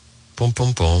 Boom,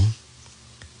 boom, boom.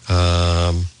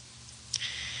 Let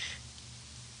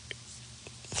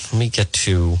me get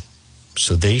to...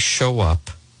 So they show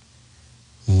up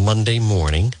Monday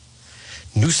morning.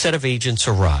 New set of agents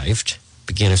arrived.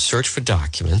 Began a search for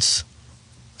documents.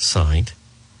 Signed.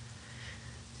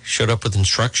 Showed up with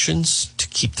instructions to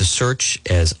keep the search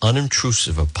as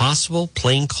unintrusive as possible.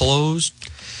 Plain clothes.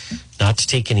 Not to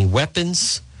take any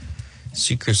weapons.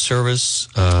 Secret Service.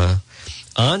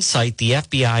 On site, the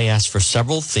FBI asked for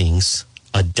several things.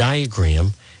 A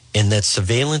diagram. And that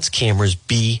surveillance cameras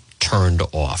be turned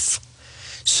off.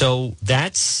 So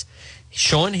that's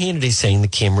Sean Hannity saying the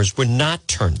cameras were not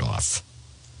turned off.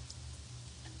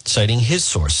 Citing his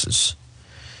sources.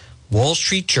 Wall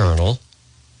Street Journal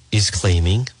is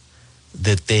claiming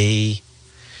that they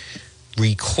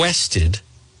requested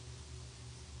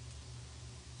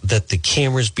that the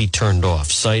cameras be turned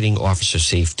off, citing officer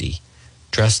safety.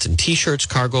 Dressed in T-shirts,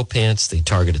 cargo pants, they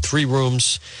targeted 3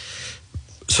 rooms.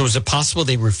 So is it possible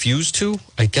they refused to?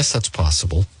 I guess that's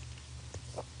possible.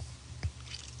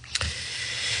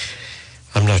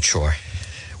 I'm not sure.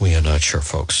 We are not sure,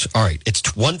 folks. All right, it's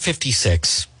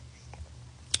 1:56.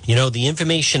 The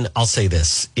information, I'll say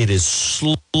this, it is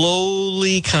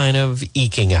slowly kind of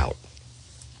eking out.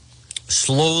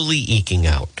 Slowly eking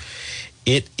out.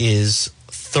 It is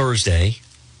Thursday.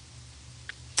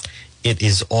 It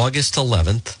is August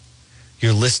 11th.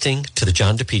 You're listening to the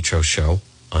John DePietro Show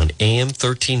on AM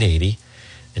 1380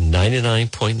 and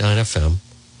 99.9 FM.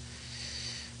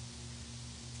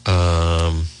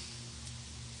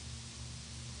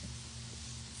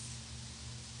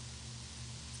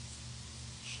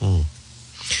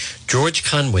 George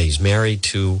Conway is married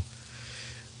to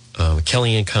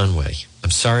Kellyanne Conway.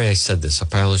 I'm sorry I said this. A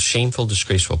pile of shameful,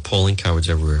 disgraceful, appalling cowards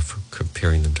everywhere for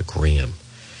comparing them to Graham.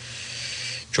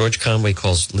 George Conway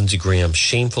calls Lindsey Graham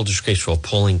shameful, disgraceful,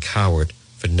 appalling coward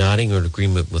for nodding in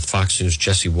agreement with Fox News'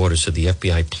 Jesse Waters said the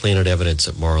FBI planted evidence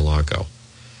at Mar-a-Lago.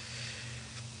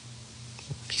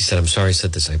 He said, I'm sorry I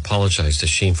said this. I apologize to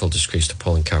shameful, disgraced,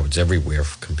 appalling cowards everywhere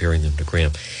for comparing them to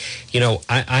Graham.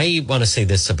 I want to say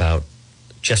this about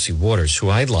Jesse Waters, who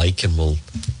I like and will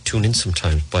tune in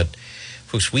sometimes. But,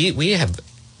 folks, we have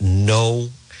no...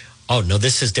 Oh, no,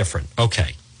 this is different.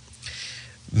 Okay.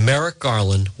 Merrick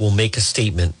Garland will make a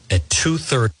statement at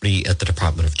 2:30 at the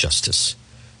Department of Justice.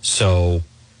 So,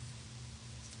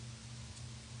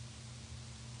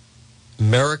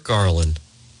 Merrick Garland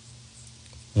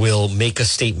will make a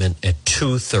statement at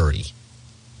 2:30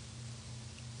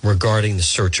 regarding the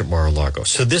search at Mar-a-Lago.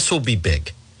 So this will be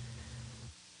big.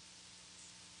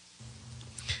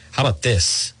 How about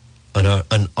this?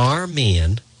 An armed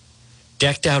man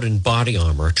decked out in body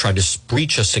armor tried to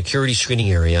breach a security screening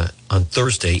area on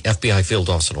Thursday. FBI field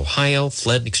officer in Ohio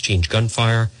fled and exchanged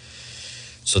gunfire.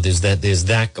 So there's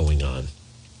that going on.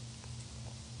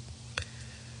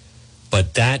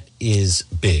 But that is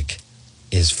big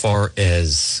as far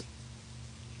as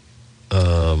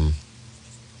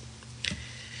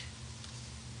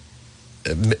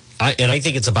I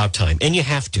think it's about time. And you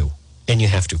have to.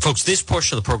 Folks, this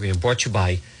portion of the program brought to you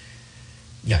by,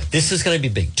 this is going to be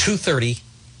big. 2:30,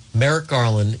 Merrick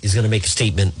Garland is going to make a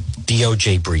statement,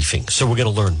 DOJ briefing. So we're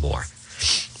going to learn more.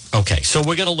 Okay, so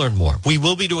we're going to learn more. We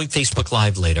will be doing Facebook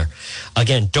Live later.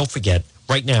 Again, don't forget,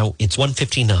 right now, it's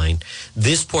 1:59.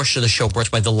 This portion of the show brought to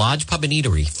you by the Lodge Pub and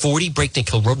Eatery, 40 Breakneck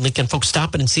Hill Road, Lincoln. Folks,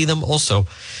 stop in and see them. Also,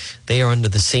 they are under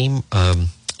the same,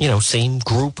 same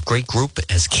group, great group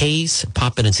as K's.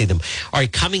 Pop in and see them. All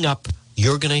right, coming up,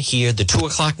 you're going to hear the 2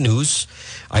 o'clock news.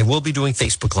 I will be doing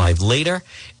Facebook Live later.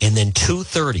 And then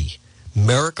 2:30,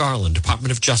 Merrick Garland,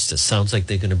 Department of Justice. Sounds like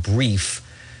they're going to brief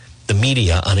the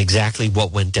media on exactly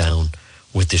what went down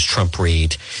with this Trump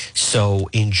raid. So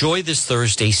enjoy this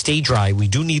Thursday. Stay dry. We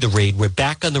do need a raid. We're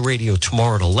back on the radio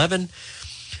tomorrow at 11.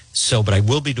 But I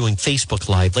will be doing Facebook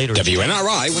Live later.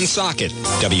 WNRI Woonsocket,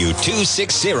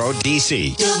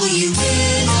 W260DC.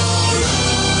 WNRI.